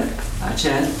 not yet, not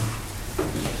yet.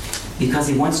 Because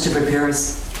He wants to prepare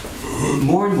us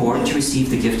more and more to receive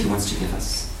the gift He wants to give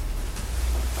us.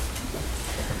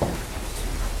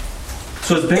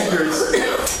 So as beggars,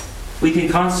 we can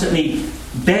constantly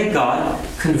beg God,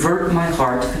 convert my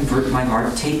heart,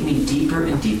 take me deeper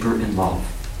and deeper in love.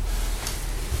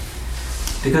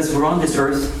 Because we're on this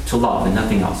earth to love and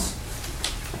nothing else.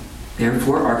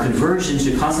 Therefore, our conversion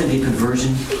should constantly be a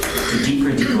conversion to deeper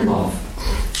and deeper love,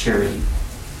 charity.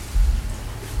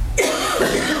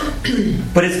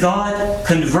 But as God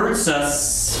converts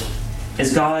us,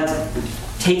 as God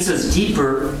takes us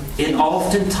deeper, it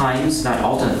oftentimes, not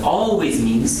often, always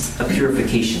means a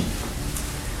purification.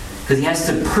 Because He has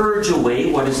to purge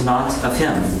away what is not of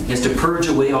Him. He has to purge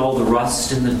away all the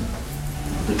rust and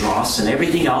the dross and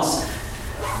everything else,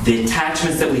 the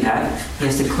attachments that we have. He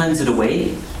has to cleanse it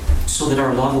away so that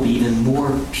our love will be even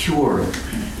more pure.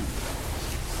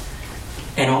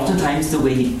 And oftentimes the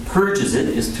way He purges it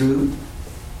is through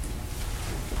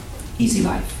easy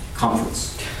life,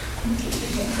 comforts.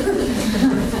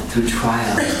 Through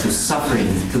trials, through suffering,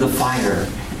 through the fire.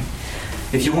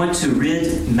 If you want to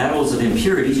rid metals of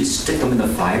impurities, you stick them in the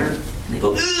fire, and they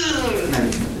go,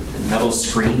 and the metals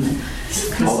scream,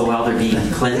 all the while they're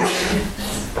being cleansed.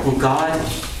 Well, God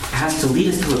has to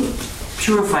lead us to a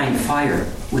purifying fire,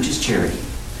 which is charity.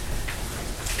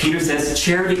 Peter says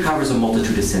charity covers a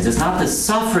multitude of sins. It's not the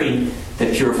suffering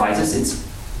that purifies us, it's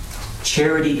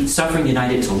charity, suffering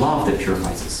united to love that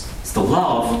purifies us. It's the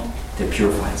love that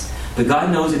purifies. But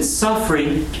God knows it's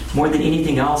suffering more than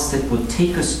anything else that will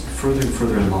take us further and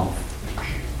further in love.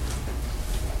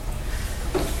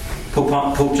 Pope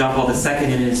John Paul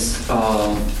II, in his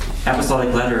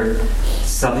apostolic letter,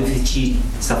 Salvifici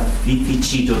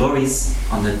Doloris,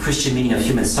 on the Christian meaning of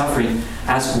human suffering,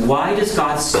 asks, why does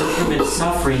God still permit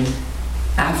suffering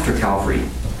after Calvary?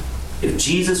 If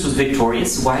Jesus was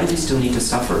victorious, why does He still need to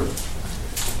suffer?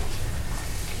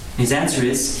 His answer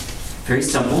is very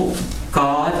simple.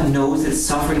 God knows that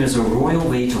suffering is a royal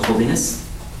way to holiness.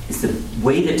 It's the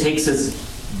way that takes us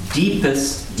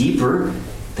deeper,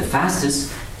 the fastest.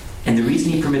 And the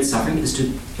reason He permits suffering is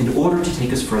in order to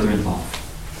take us further in love.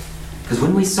 Because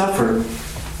when we suffer,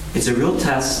 it's a real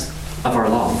test of our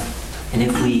love. And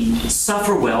if we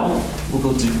suffer well, we'll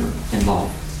go deeper in love.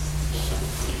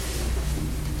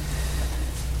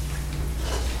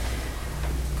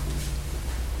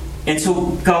 And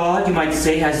so God, you might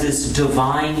say, has this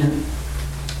divine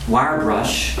wire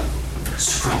brush,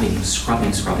 scrubbing,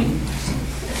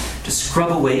 to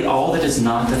scrub away all that is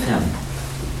not of Him.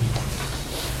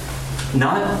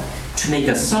 Not to make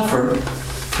us suffer,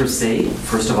 per se,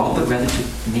 first of all, but rather to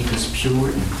make us pure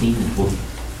and clean and holy.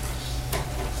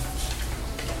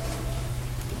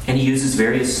 And He uses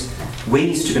various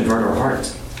ways to convert our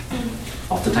heart.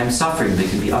 Oftentimes suffering, there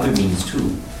can be other means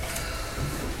too.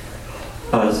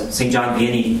 St. John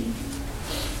Vianney,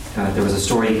 there was a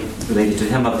story related to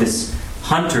him of this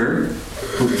hunter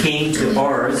who came to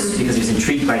Ars because he was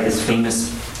intrigued by this famous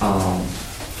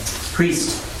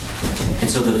priest. And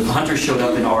so the hunter showed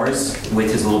up in Ars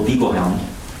with his little beagle hound.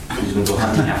 He was going to go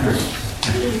hunting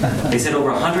after. They said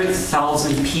over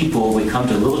 100,000 people would come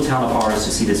to the little town of Ars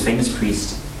to see this famous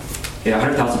priest.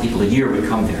 100,000 people a year would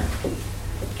come there.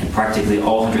 And practically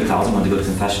all 100,000 wanted to go to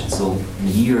confession. So in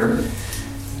a year,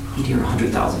 he'd hear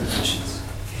 100,000 confessions.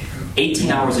 18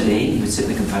 hours a day, he would sit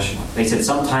in the confessional. They said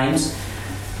sometimes,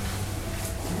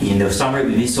 in the summer, it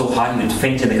would be so hot he would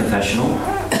faint in the confessional.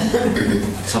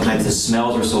 Sometimes the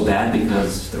smells were so bad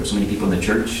because there were so many people in the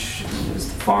church, it was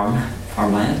the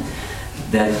farmland,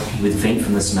 that he would faint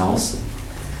from the smells.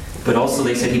 But also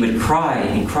they said he would cry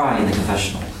and cry in the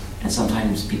confessional. And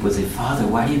sometimes people would say, Father,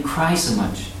 why do you cry so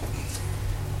much?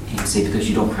 And he would say, because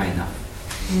you don't cry enough.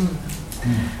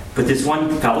 But this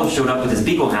one fellow showed up with his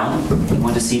beagle hound. He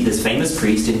wanted to see this famous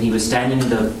priest, and he was standing in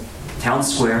the town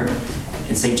square,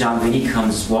 and St. John Vianney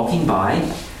comes walking by,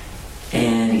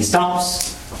 and he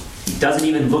stops. He doesn't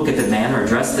even look at the man or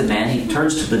address the man. He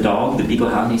turns to the dog, the beagle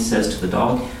hound, and he says to the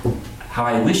dog, how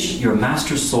I wish your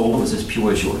master's soul was as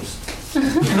pure as yours.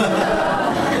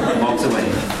 And walks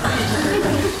away.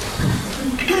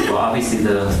 Well, obviously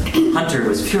the hunter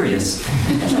was furious.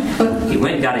 He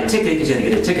went and got a ticket, because you had to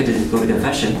get a ticket to go to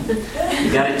confession. He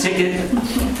got a ticket,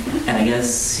 and I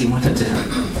guess he wanted to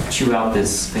chew out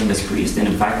this famous priest. And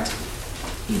in fact,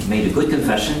 he made a good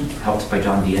confession, helped by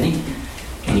John Vianney,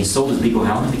 and he sold his legal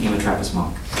hound and became a Trappist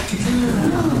monk.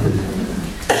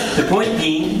 The point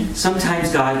being,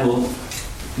 sometimes God will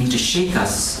need to shake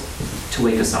us to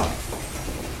wake us up.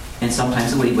 And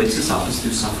sometimes the way He wakes us up is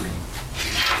through suffering.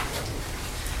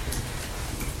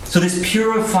 So this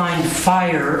purifying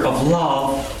fire of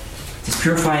love, this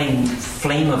purifying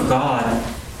flame of God,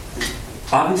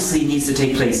 obviously needs to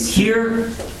take place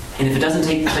here. And if it doesn't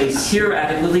take place here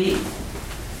adequately,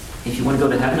 if you want to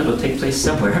go to heaven, it'll take place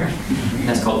somewhere. And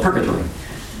that's called purgatory.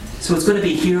 So it's going to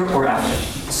be here or after.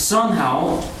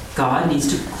 Somehow, God needs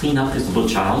to clean up His little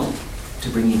child to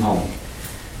bring him home.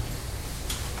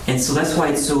 And so that's why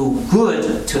it's so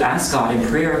good to ask God in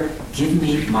prayer, give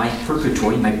me my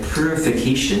purgatory, my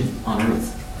purification on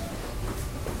earth.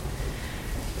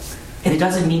 And it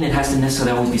doesn't mean it has to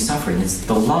necessarily always be suffering. It's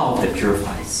the love that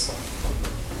purifies,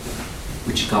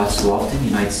 which God so often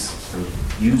unites or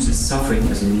uses suffering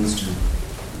as a means to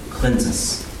cleanse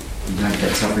us. Unite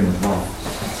that suffering with love.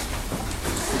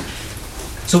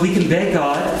 So we can beg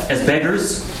God as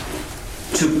beggars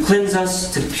to cleanse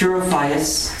us, to purify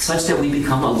us, such that we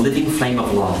become a living flame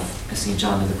of love, as St.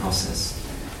 John of the Cross says.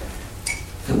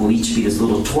 That we'll each be this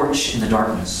little torch in the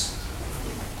darkness.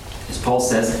 As Paul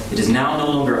says, it is now no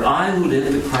longer I who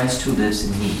live, but Christ who lives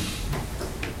in me.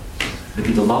 It will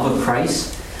be the love of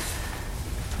Christ,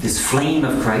 this flame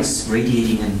of Christ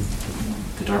radiating in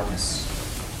the darkness.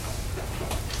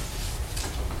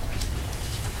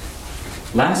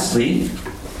 Lastly,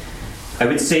 I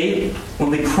would say,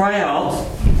 when we cry out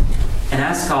and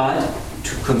ask God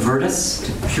to convert us,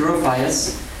 to purify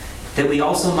us, that we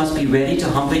also must be ready to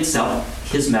humbly accept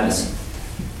His medicine.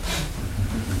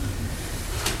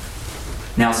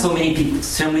 Now, so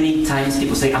many times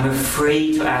people say, I'm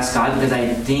afraid to ask God because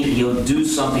I think He'll do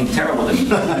something terrible to me.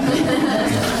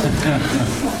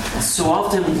 So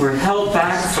often we're held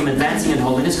back from advancing in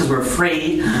holiness because we're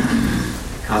afraid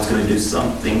God's going to do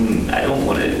something I don't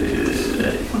want to.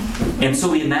 And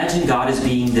so we imagine God as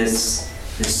being this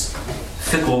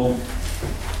fickle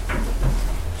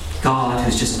God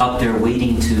who's just up there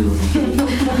waiting to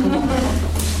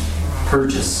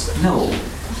purge us. No.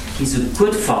 He's a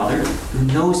good father who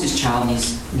knows his child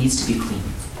needs to be clean.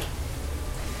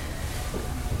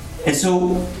 And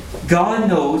so God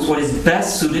knows what is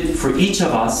best suited for each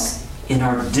of us in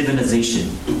our divinization.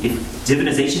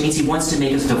 Divinization means He wants to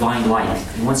make us divine like.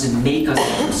 He wants to make us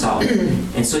like Himself.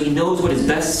 And so He knows what is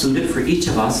best suited for each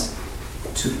of us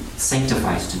to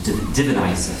sanctify us, to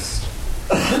divinize us.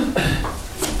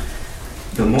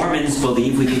 The Mormons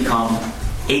believe we become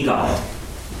a God.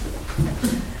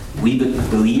 We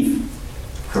believe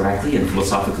correctly and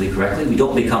philosophically correctly, we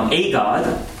don't become a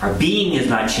God. Our being is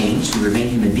not changed. We remain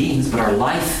human beings, but our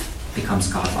life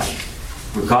becomes God-like.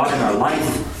 We're God in our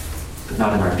life, but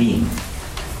not in our being.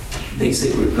 They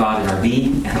say we're God in our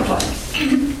being and our life.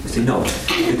 We say no.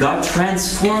 God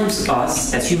transforms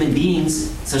us as human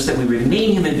beings such that we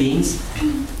remain human beings,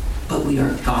 but we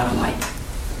are God-like.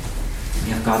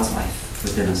 We have God's life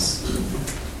within us.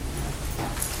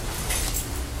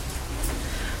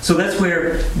 So that's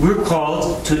where we're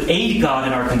called to aid God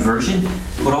in our conversion,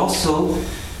 but also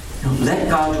let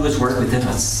God do His work within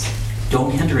us.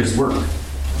 Don't hinder His work.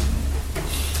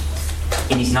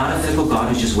 And He's not a fickle God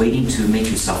who's just waiting to make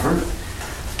you suffer.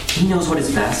 He knows what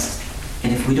is best,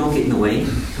 and if we don't get in the way,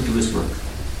 He'll do His work.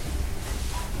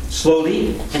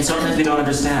 Slowly, and sometimes we don't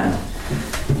understand.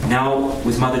 Now,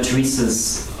 with Mother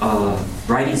Teresa's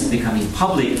writings becoming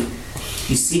public,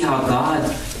 you see how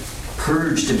God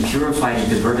purged and purified and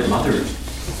converted Mother.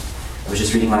 I was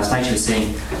just reading last night, she was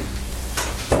saying,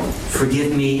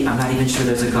 forgive me, I'm not even sure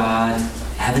there's a God.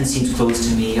 Heaven seems closed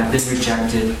to me. I've been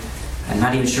rejected. I'm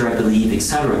not even sure I believe,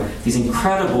 etc. These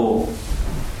incredible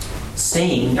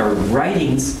saying or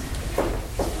writings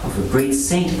of a great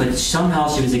saint, but somehow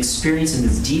she was experiencing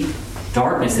this deep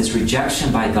darkness, this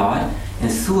rejection by God,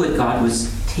 and through it God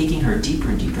was taking her deeper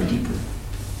and deeper and deeper.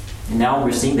 And now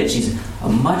we're seeing that she's a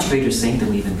much greater saint than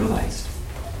we even realized.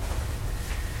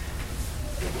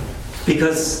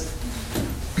 Because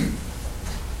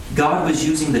God was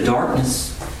using the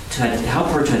darkness to help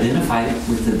her to identify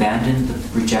with the abandoned,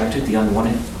 the rejected, the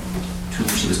unwanted, to whom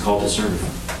she was called to serve.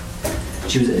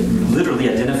 She was literally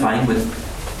identifying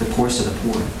with the poorest of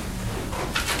the poor.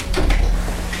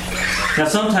 Now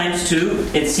sometimes too,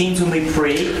 it seems when we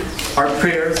pray, our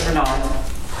prayers are not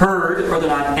heard or they're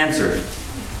not answered.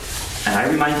 And I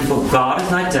remind people, God is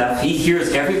not deaf. He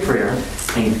hears every prayer.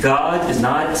 And God is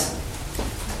not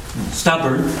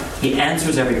stubborn. He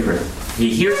answers every prayer. He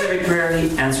hears every prayer.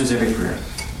 He answers every prayer.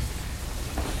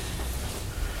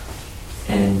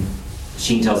 And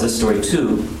Sheen tells this story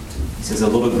too. He says a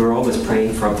little girl was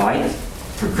praying for a bite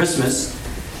for Christmas,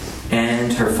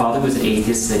 and her father was an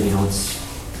atheist, said,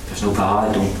 there's no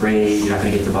God, don't pray, you're not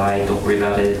going to get the bite, don't worry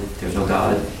about it, there's no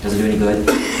God, it doesn't do any good.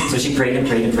 So she prayed and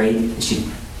prayed and prayed, and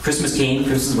Christmas came,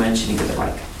 Christmas went, she didn't get the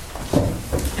bite.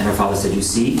 And her father said, you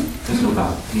see, there's no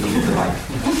God, you didn't get the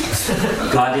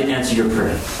bite. God didn't answer your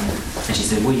prayer. And she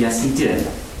said, well, yes, he did.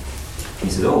 And he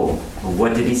said, oh, well,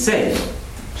 what did he say?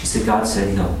 She said, God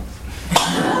said no.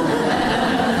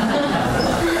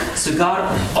 So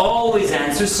God always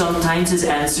answers. Sometimes his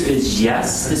answer is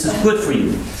yes, this is good for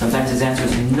you. Sometimes his answer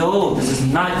is no, this is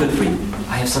not good for you.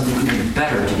 I have something even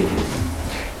better to give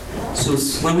you. So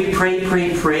when we pray,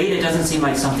 and it doesn't seem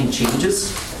like something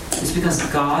changes, it's because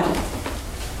God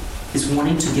is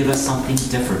wanting to give us something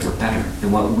different or better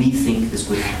than what we think is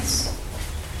good for us.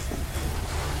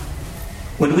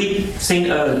 When St.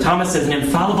 Thomas says an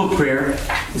infallible prayer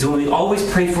is when we always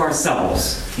pray for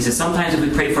ourselves. He says sometimes if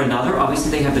we pray for another, obviously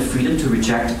they have the freedom to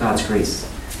reject God's grace.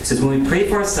 He says when we pray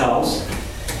for ourselves,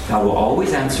 God will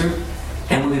always answer.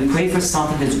 And when we pray for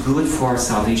something that's good for our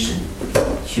salvation,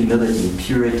 humility,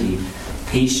 purity,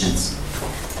 patience,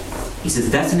 he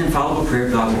says that's an infallible prayer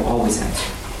God will always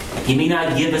answer. He may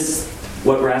not give us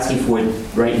what we're asking for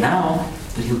right now,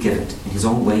 but he'll give it in his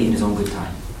own way, in his own good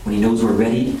time. When he knows we're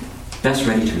ready, best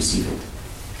ready to receive it.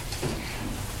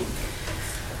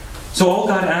 So all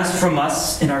God asks from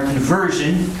us in our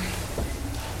conversion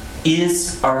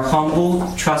is our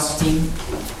humble, trusting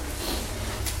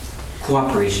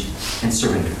cooperation and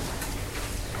surrender.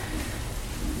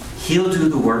 He'll do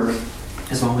the work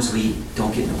as long as we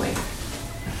don't get in the way.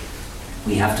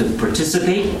 We have to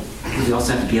participate, but we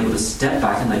also have to be able to step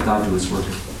back and let God do his work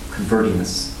of converting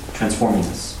us, transforming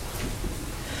us.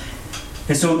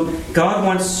 And so God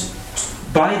wants,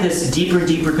 by this deeper and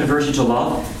deeper conversion to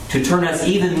love, to turn us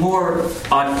even more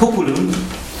ad populum,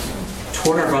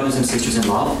 toward our brothers and sisters in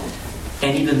love,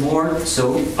 and even more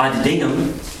so ad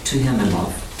Deum, to him in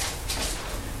love.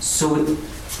 So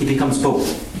it becomes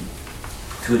both.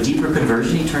 To a deeper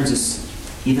conversion, he turns us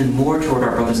even more toward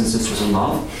our brothers and sisters in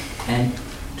love, and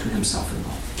to himself in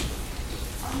love.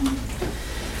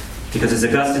 Because as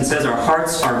Augustine says, our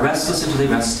hearts are restless until they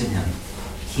rest in him.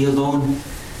 He alone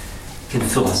can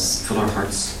fill our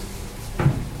hearts.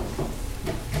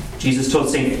 Jesus told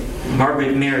St.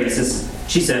 Margaret Mary,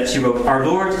 she wrote, our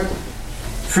Lord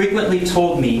frequently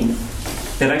told me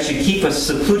that I should keep a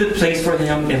secluded place for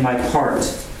him in my heart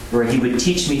where he would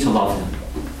teach me to love him.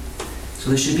 So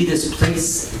there should be this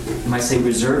place, you might say,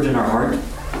 reserved in our heart,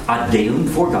 ad Deum,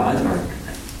 for God.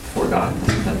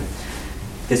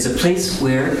 It's a place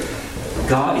where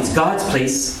it's God's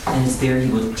place, and it's there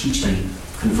he will teach me,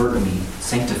 convert me,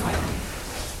 sanctify me.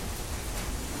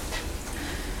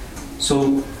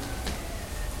 So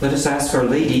let us ask Our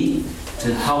Lady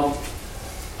to help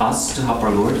us, to help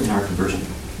our Lord in our conversion.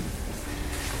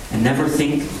 And never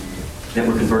think that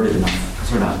we're converted enough,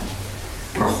 because we're not.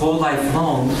 Our whole life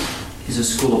long is a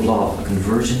school of love, a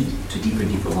conversion to deeper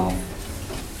and deeper love.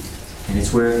 And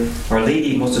it's where Our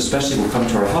Lady most especially will come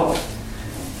to our help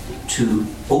to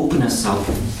open us up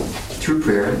through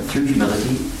prayer, through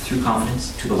humility, through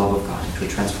confidence, to the love of God, to a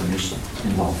transformation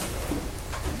in love.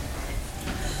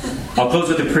 I'll close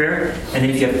with a prayer, and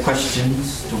if you have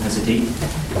questions, don't hesitate.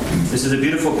 This is a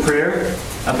beautiful prayer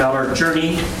about our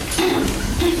journey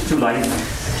through life.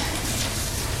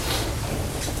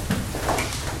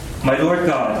 My Lord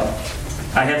God,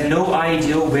 I have no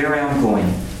idea where I am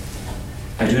going.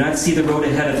 I do not see the road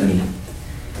ahead of me.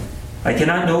 I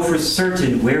cannot know for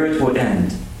certain where it will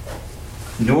end,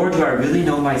 nor do I really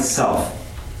know myself.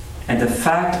 And the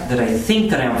fact that I think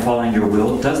that I am following your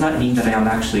will does not mean that I am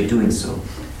actually doing so.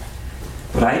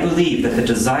 But I believe that the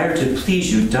desire to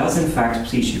please you does in fact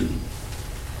please you.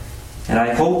 And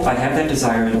I hope I have that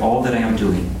desire in all that I am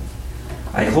doing.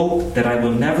 I hope that I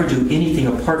will never do anything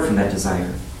apart from that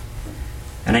desire.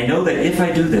 And I know that if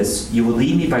I do this, you will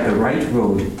lead me by the right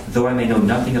road, though I may know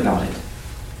nothing about it.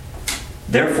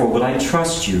 Therefore will I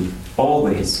trust you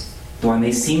always, though I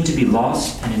may seem to be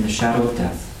lost and in the shadow of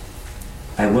death.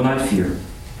 I will not fear,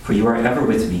 for you are ever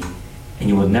with me, and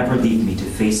you will never leave me to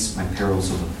face my perils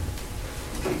alone.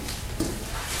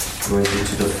 Glory be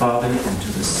to the Father, and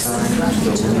to the Son, and to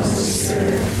the Holy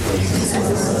Spirit.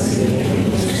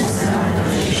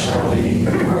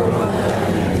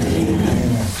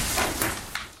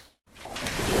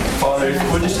 Father,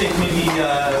 we're just just take maybe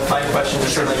 5 questions or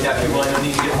something like that. People, I don't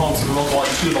need to get home, so we won't go on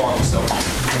too long. So,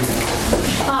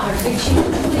 Father, could you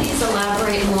please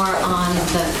elaborate more on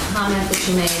the comment that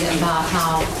you made about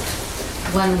how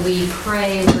when we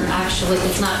pray, we're actually,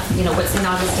 it's not, what St.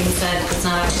 Augustine said, it's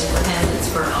not actually for him, it's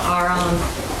for our own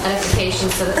edification,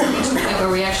 so that we reach the point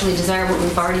where we actually desire what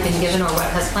we've already been given or what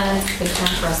has been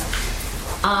planned for us.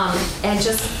 And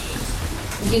just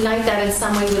unite that in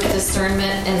some way with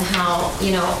discernment and how,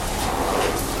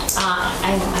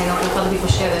 I don't know if other people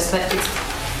share this, but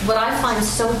what I find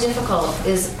so difficult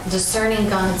is discerning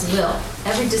God's will.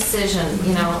 Every decision,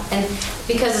 and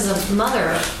because as a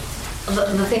mother,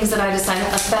 the things that I decide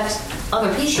affect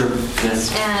other people. Sure,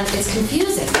 yes. And it's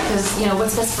confusing because,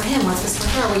 what's best for him, what's best for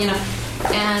her,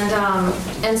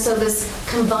 And so this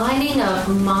combining of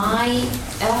my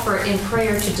effort in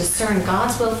prayer to discern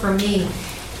God's will for me,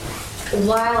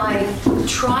 while I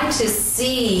try to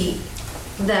see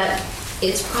that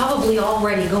it's probably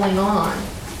already going on,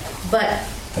 but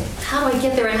how do I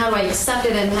get there and how do I accept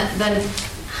it and then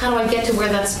how do I get to where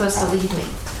that's supposed to lead me?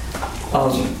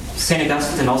 St.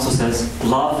 Augustine also says,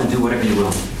 love and do whatever you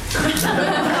will. So,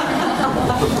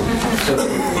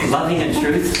 loving in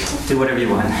truth, do whatever you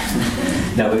want.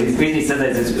 No, the reason he says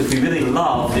that is if we really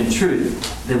love in truth,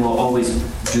 then we'll always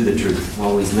do the truth. We'll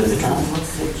always live the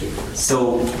truth.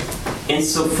 So,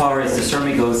 insofar as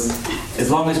discernment goes, as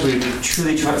long as we're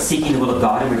truly seeking the will of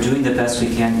God and we're doing the best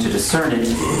we can to discern it,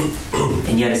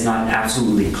 and yet it's not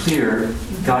absolutely clear,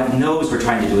 God knows we're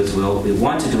trying to do His will, we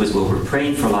want to do His will, we're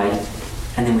praying for light,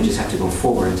 and then we just have to go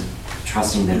forward,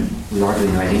 trusting that we are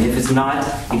doing the right thing. If it's not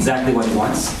exactly what He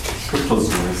wants, we'll close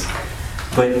doors.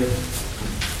 But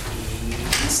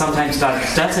sometimes God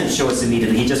doesn't show us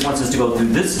immediately. He just wants us to go through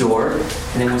this door,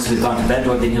 and then once we've gone to that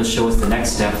door, then He'll show us the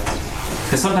next step.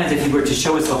 Because sometimes if He were to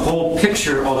show us the whole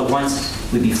picture all at once,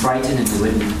 we'd be frightened and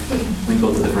we'd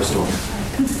go through the first door.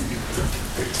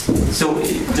 So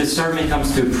discernment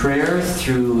comes through prayer,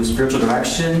 through spiritual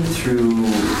direction, through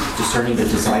discerning the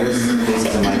desires and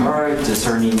places in my heart,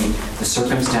 discerning the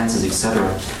circumstances,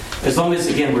 etc. As long as,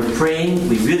 again, we're praying,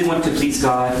 we really want to please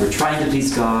God, we're trying to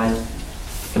please God,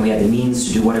 and we have the means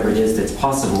to do whatever it is that's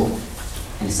possible,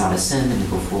 and it's not a sin, then we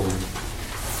go forward.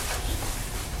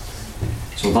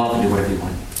 So love and do whatever you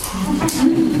want.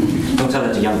 Don't tell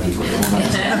that to young people. They won't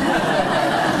understand.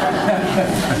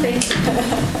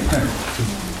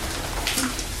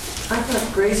 I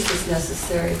thought grace was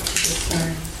necessary to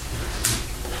discern.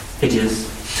 It is.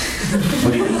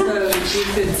 What do you mean? So you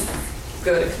could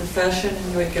go to confession and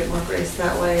you would get more grace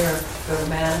that way, or go to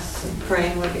Mass and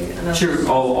praying would be another. Sure,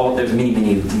 there's many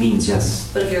means, yes.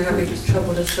 But if you're having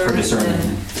trouble discerning,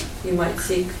 then yeah. you might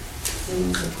seek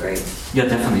means of grace. Yeah,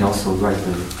 definitely also, right,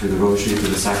 through the rosary,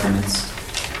 through the sacraments,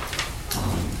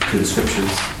 through the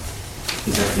scriptures.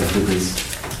 Exactly, through grace,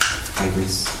 by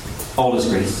grace. All is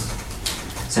grace.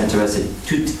 Saint Teresa said,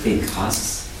 tout est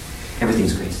grâce.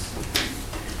 Everything's grace.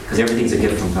 Because everything's a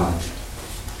gift from God.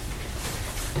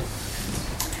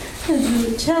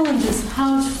 The challenge is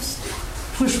how to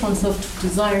push oneself to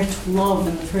desire to love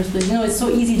in the first place. It's so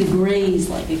easy to graze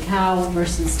like a cow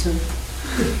versus to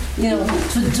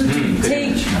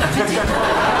take,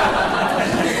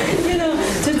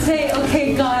 to say,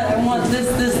 okay, God, I want this,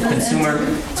 Consumer.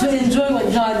 and to enjoy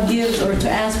what God gives or to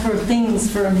ask for things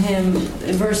from Him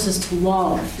versus to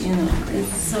love.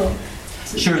 It's so.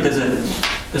 Sure,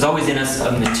 there's always in us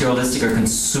a materialistic or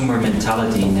consumer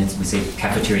mentality, and we say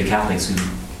cafeteria Catholics who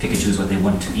pick and choose what they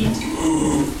want to eat.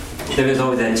 There is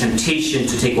always that temptation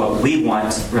to take what we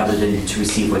want rather than to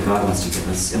receive what God wants to give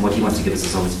us, and what He wants to give us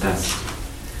is always best.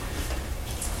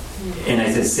 And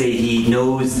as I say, He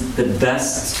knows the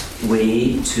best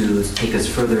way to take us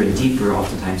further and deeper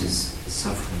oftentimes is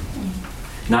suffering.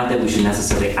 Not that we should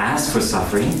necessarily ask for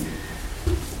suffering,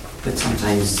 but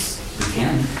sometimes we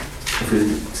can. If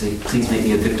we say, please make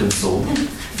me a victim soul.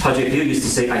 Padre Pio used to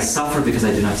say, I suffer because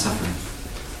I do not suffer.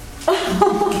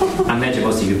 I imagine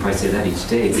most of you probably say that each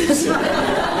day.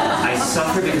 I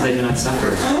suffer because I do not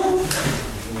suffer.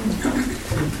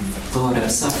 Lord, I'm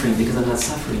suffering because I'm not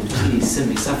suffering. Please send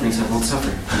me suffering so I won't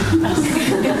suffer.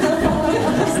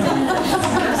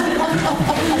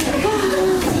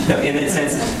 Now, in that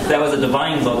sense, that was a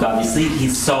divine look, obviously. He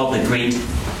saw the great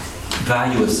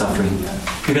value of suffering.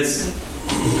 Because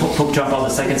Pope John Paul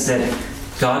II said,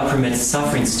 God permits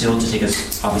suffering still to take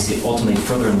us, obviously, ultimately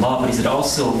further in love. But he said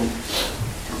also,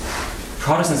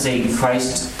 Protestants say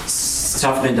Christ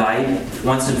suffered and died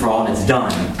once and for all, and it's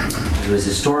done. It was a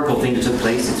historical thing that took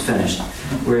place, it's finished.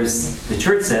 Whereas the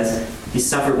Church says He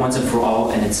suffered once and for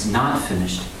all, and it's not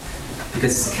finished.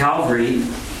 Because Calvary,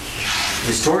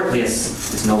 historically,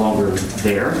 is no longer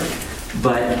there,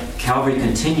 But Calvary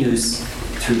continues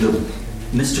through the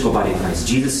mystical body of Christ.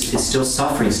 Jesus is still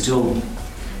suffering, still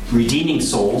redeeming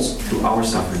souls through our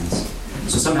sufferings.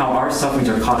 So somehow our sufferings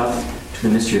are caught up to the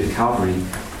mystery of Calvary.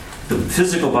 The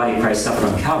physical body of Christ suffered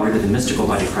on Calvary, but the mystical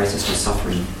body of Christ is still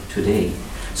suffering today.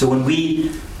 So when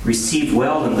we receive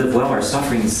well and live well our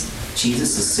sufferings,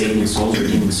 Jesus is saving souls,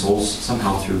 redeeming souls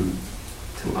somehow through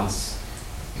us.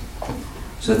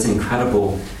 So that's an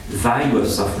incredible value of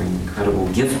suffering, incredible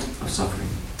gift of suffering,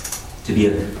 to be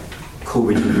a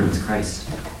co-redeemer with Christ.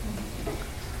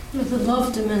 But the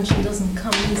love dimension doesn't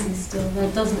come easy still.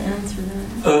 That doesn't answer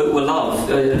that. Well, love.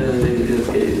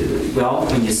 Well,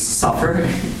 when you suffer,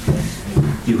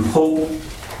 you hope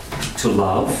to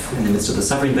love in the midst of the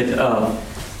suffering, but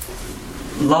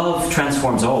love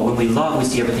transforms all. When we love, we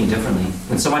see everything differently.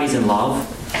 When somebody's in love,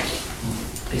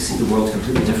 they see the world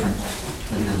completely different.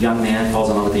 When a young man falls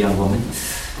in love with a young woman,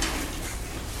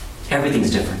 everything's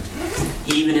different.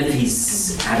 Even if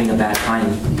he's having a bad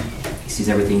time, he sees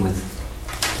everything with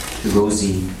the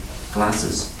rosy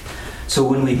glasses. So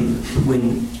when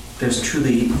there's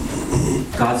truly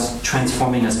God's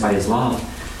transforming us by His love,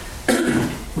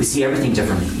 we see everything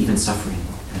differently, even suffering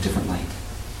in a different light.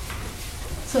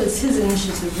 So it's His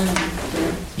initiative, then.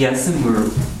 Yes, and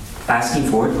we're asking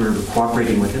for it, we're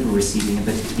cooperating with it, we're receiving it,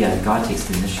 but yeah, God takes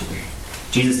the initiative.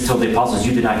 Jesus told the apostles,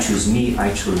 "You did not choose me,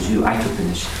 I chose you." I took the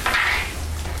initiative.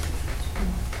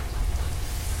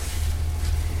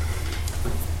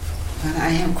 But I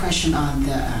have a question on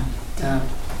the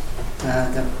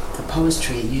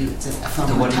poetry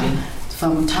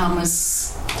from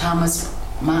Thomas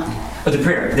Martin. Oh, the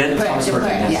prayer. Then Thomas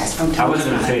Merton, yes, from I wasn't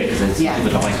going to say it because people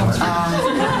don't like Thomas Merton.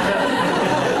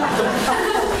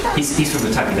 He's from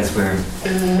Kentucky. That's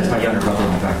my younger brother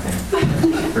in the back there.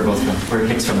 We're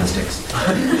Hicks from the sticks.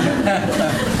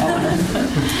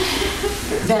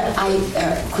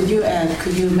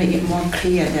 Could you make it more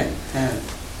clear that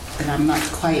I'm not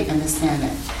quite understand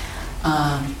it?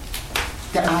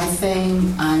 That I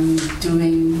think I'm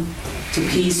doing to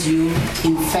please you.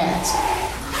 In fact,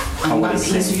 I'm not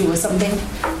pleasing you or something.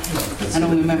 I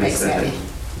don't remember exactly.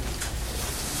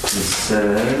 It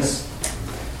says,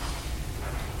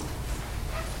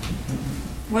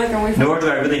 "Nor do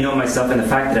I really know myself, and the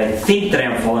fact that I think that I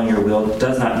am following your will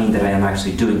does not mean that I am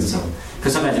actually doing so."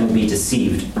 Because sometimes we can be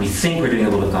deceived. We think we're doing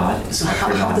the will of God. So how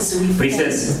does it But he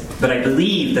says, "But I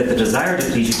believe that the desire to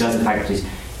please you does in fact please you."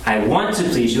 I want to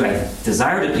please you, I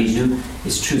desire to please you.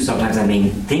 It's true, sometimes I may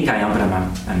think I am, but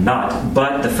I'm not.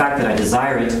 But the fact that I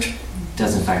desire it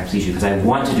does in fact please you, because I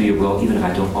want to do your will, even if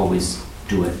I don't always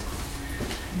do it.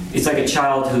 It's like a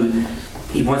child who,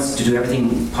 he wants to do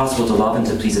everything possible to love and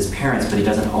to please his parents, but he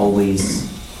doesn't always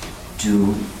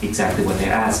do exactly what they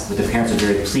ask. But the parents are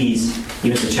very pleased,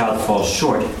 even if the child falls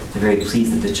short, they're very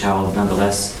pleased that the child,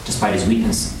 nonetheless, despite his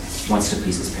weakness, wants to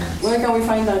please his parents. Where can we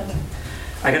find that?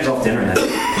 I got it off the internet. I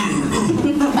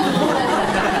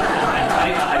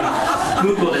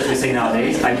Googled, as we say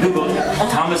nowadays, I Googled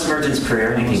Thomas Merton's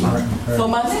prayer and it came up.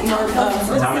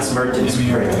 Thomas Merton's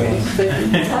prayer.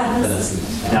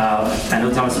 Now, I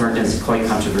know Thomas Merton is quite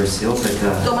controversial, but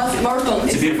Thomas Merton.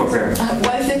 It's a beautiful prayer.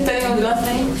 What is the spelling of the last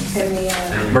name?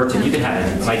 Merton, you can have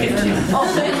it. I give it to you.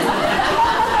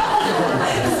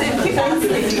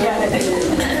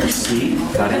 See,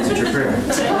 God answered your prayer.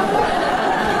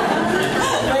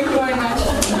 Thank you very much.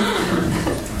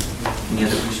 Any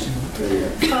other question?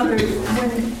 Father, when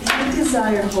you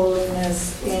desire holiness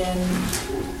and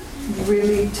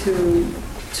really to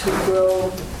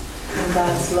grow in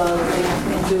God's love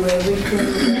and do everything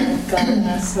that God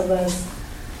asks of us,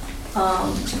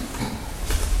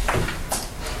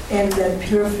 and that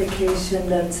purification,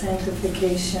 that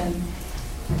sanctification,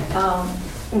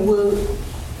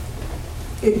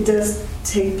 it does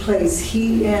take place.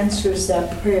 He answers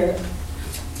that prayer.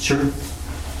 Sure.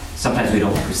 Sometimes we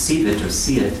don't perceive it or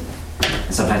see it.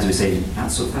 And sometimes we say,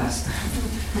 not so fast.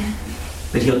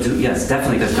 But He'll do, yes,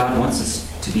 definitely, because God wants us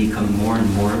to become more and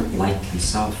more like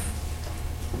Himself.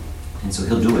 And so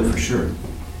He'll do it for sure.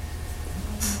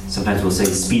 Sometimes we'll say,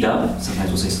 speed up. Sometimes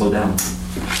we'll say, slow down.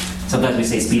 Sometimes we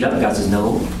say, speed up. God says,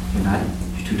 no, you're not.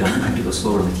 You're too dumb. I have to go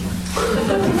slower with you.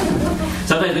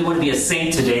 Sometimes we want to be a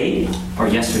saint today or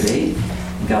yesterday.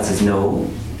 And God says, no,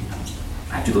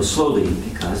 I have to go slowly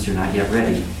because you're not yet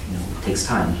ready. It takes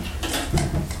time.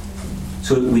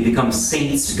 So we become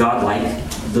saints, God-like,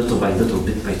 little by little,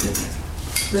 bit by bit.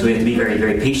 So we have to be very,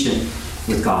 very patient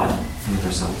with God and with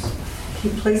ourselves. He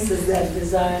places that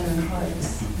desire in our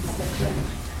hearts.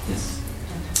 Yes.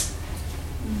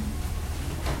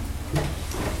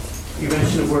 You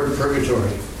mentioned the word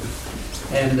purgatory.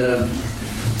 And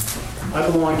I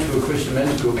belong to a Christian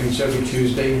men's group, and every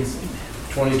Tuesday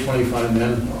 20, 25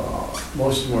 men.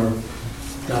 Most of them are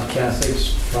not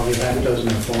Catholics, probably half a dozen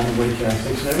are fallen away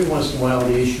Catholics. And every once in a while,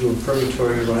 the issue of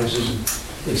purgatory arises and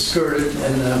it's skirted.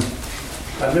 And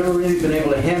I've never really been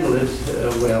able to handle it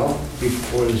well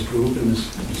before this group and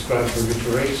describe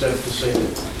purgatory, except to say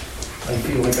that I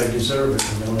feel like I deserve it,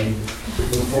 and I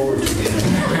look forward to it.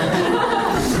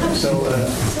 So,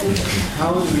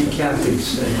 how do we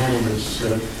Catholics handle this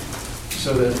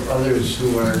so that others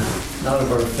who are not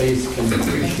of our faith can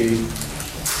appreciate?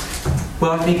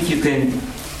 Well, I think you can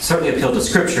certainly appeal to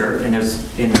Scripture, and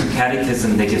in the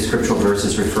Catechism they give scriptural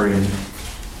verses referring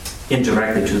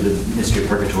indirectly to the mystery of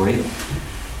purgatory.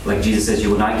 Like Jesus says,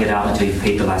 you will not get out until you've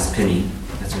paid the last penny.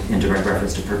 That's an indirect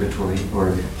reference to purgatory.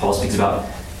 Or Paul speaks about,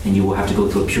 and you will have to go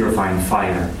through a purifying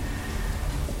fire.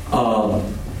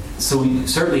 So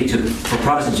certainly for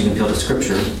Protestants you can appeal to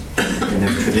Scripture, and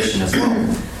there's tradition as well.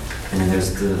 And then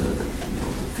there's the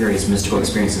various mystical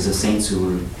experiences of saints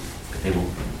who they will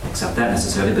accept that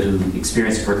necessarily, but who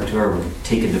experience purgatory or were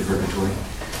taken to purgatory.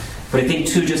 But I think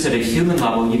too, just at a human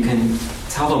level, you can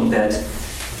tell them that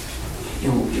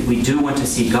we do want to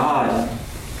see God,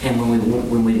 and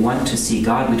when we want to see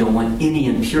God, we don't want any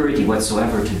impurity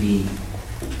whatsoever to be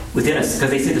within us, because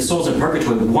they say the souls in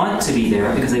purgatory want to be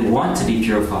there because they want to be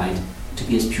purified, to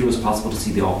be as pure as possible to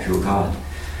see the all-pure God.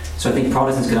 So I think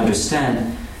Protestants can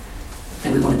understand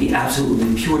that we want to be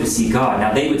absolutely pure to see God.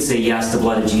 Now they would say, yes, the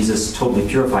blood of Jesus totally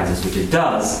purifies us, which it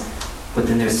does, but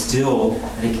then there's still,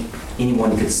 I think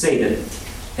anyone could say that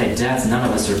at death none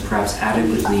of us are perhaps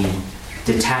adequately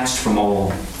detached from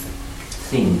all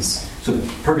things. So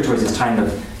purgatory is this time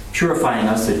of purifying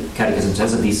us, the Catechism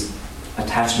says, of these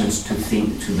attachments to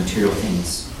material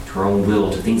things, to our own will,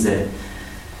 to things that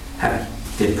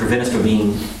prevent us from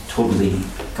being totally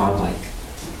godlike.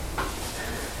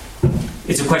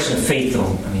 It's a question of faith,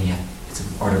 though. I mean, yeah, it's an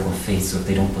article of faith, so if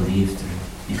they don't believe,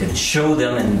 you can show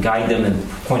them and guide them and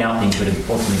point out things, but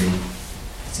ultimately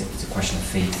it's a question of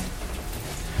faith.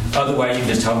 Otherwise, you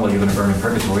can just tell them, well, you're going to burn in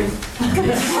purgatory.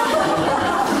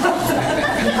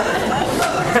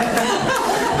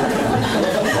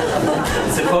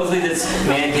 Supposedly this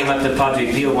man came up to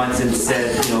Padre Pio once and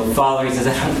said, Father, he says,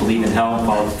 I don't believe in hell.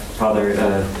 Padre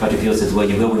Pio says, well,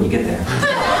 you will when you get there.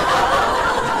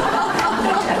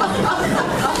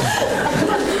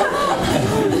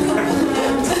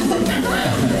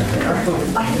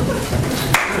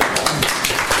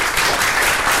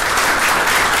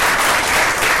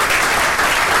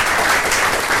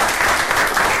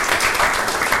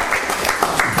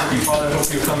 Thank you, Father. I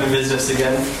hope you come and visit us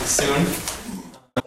again soon.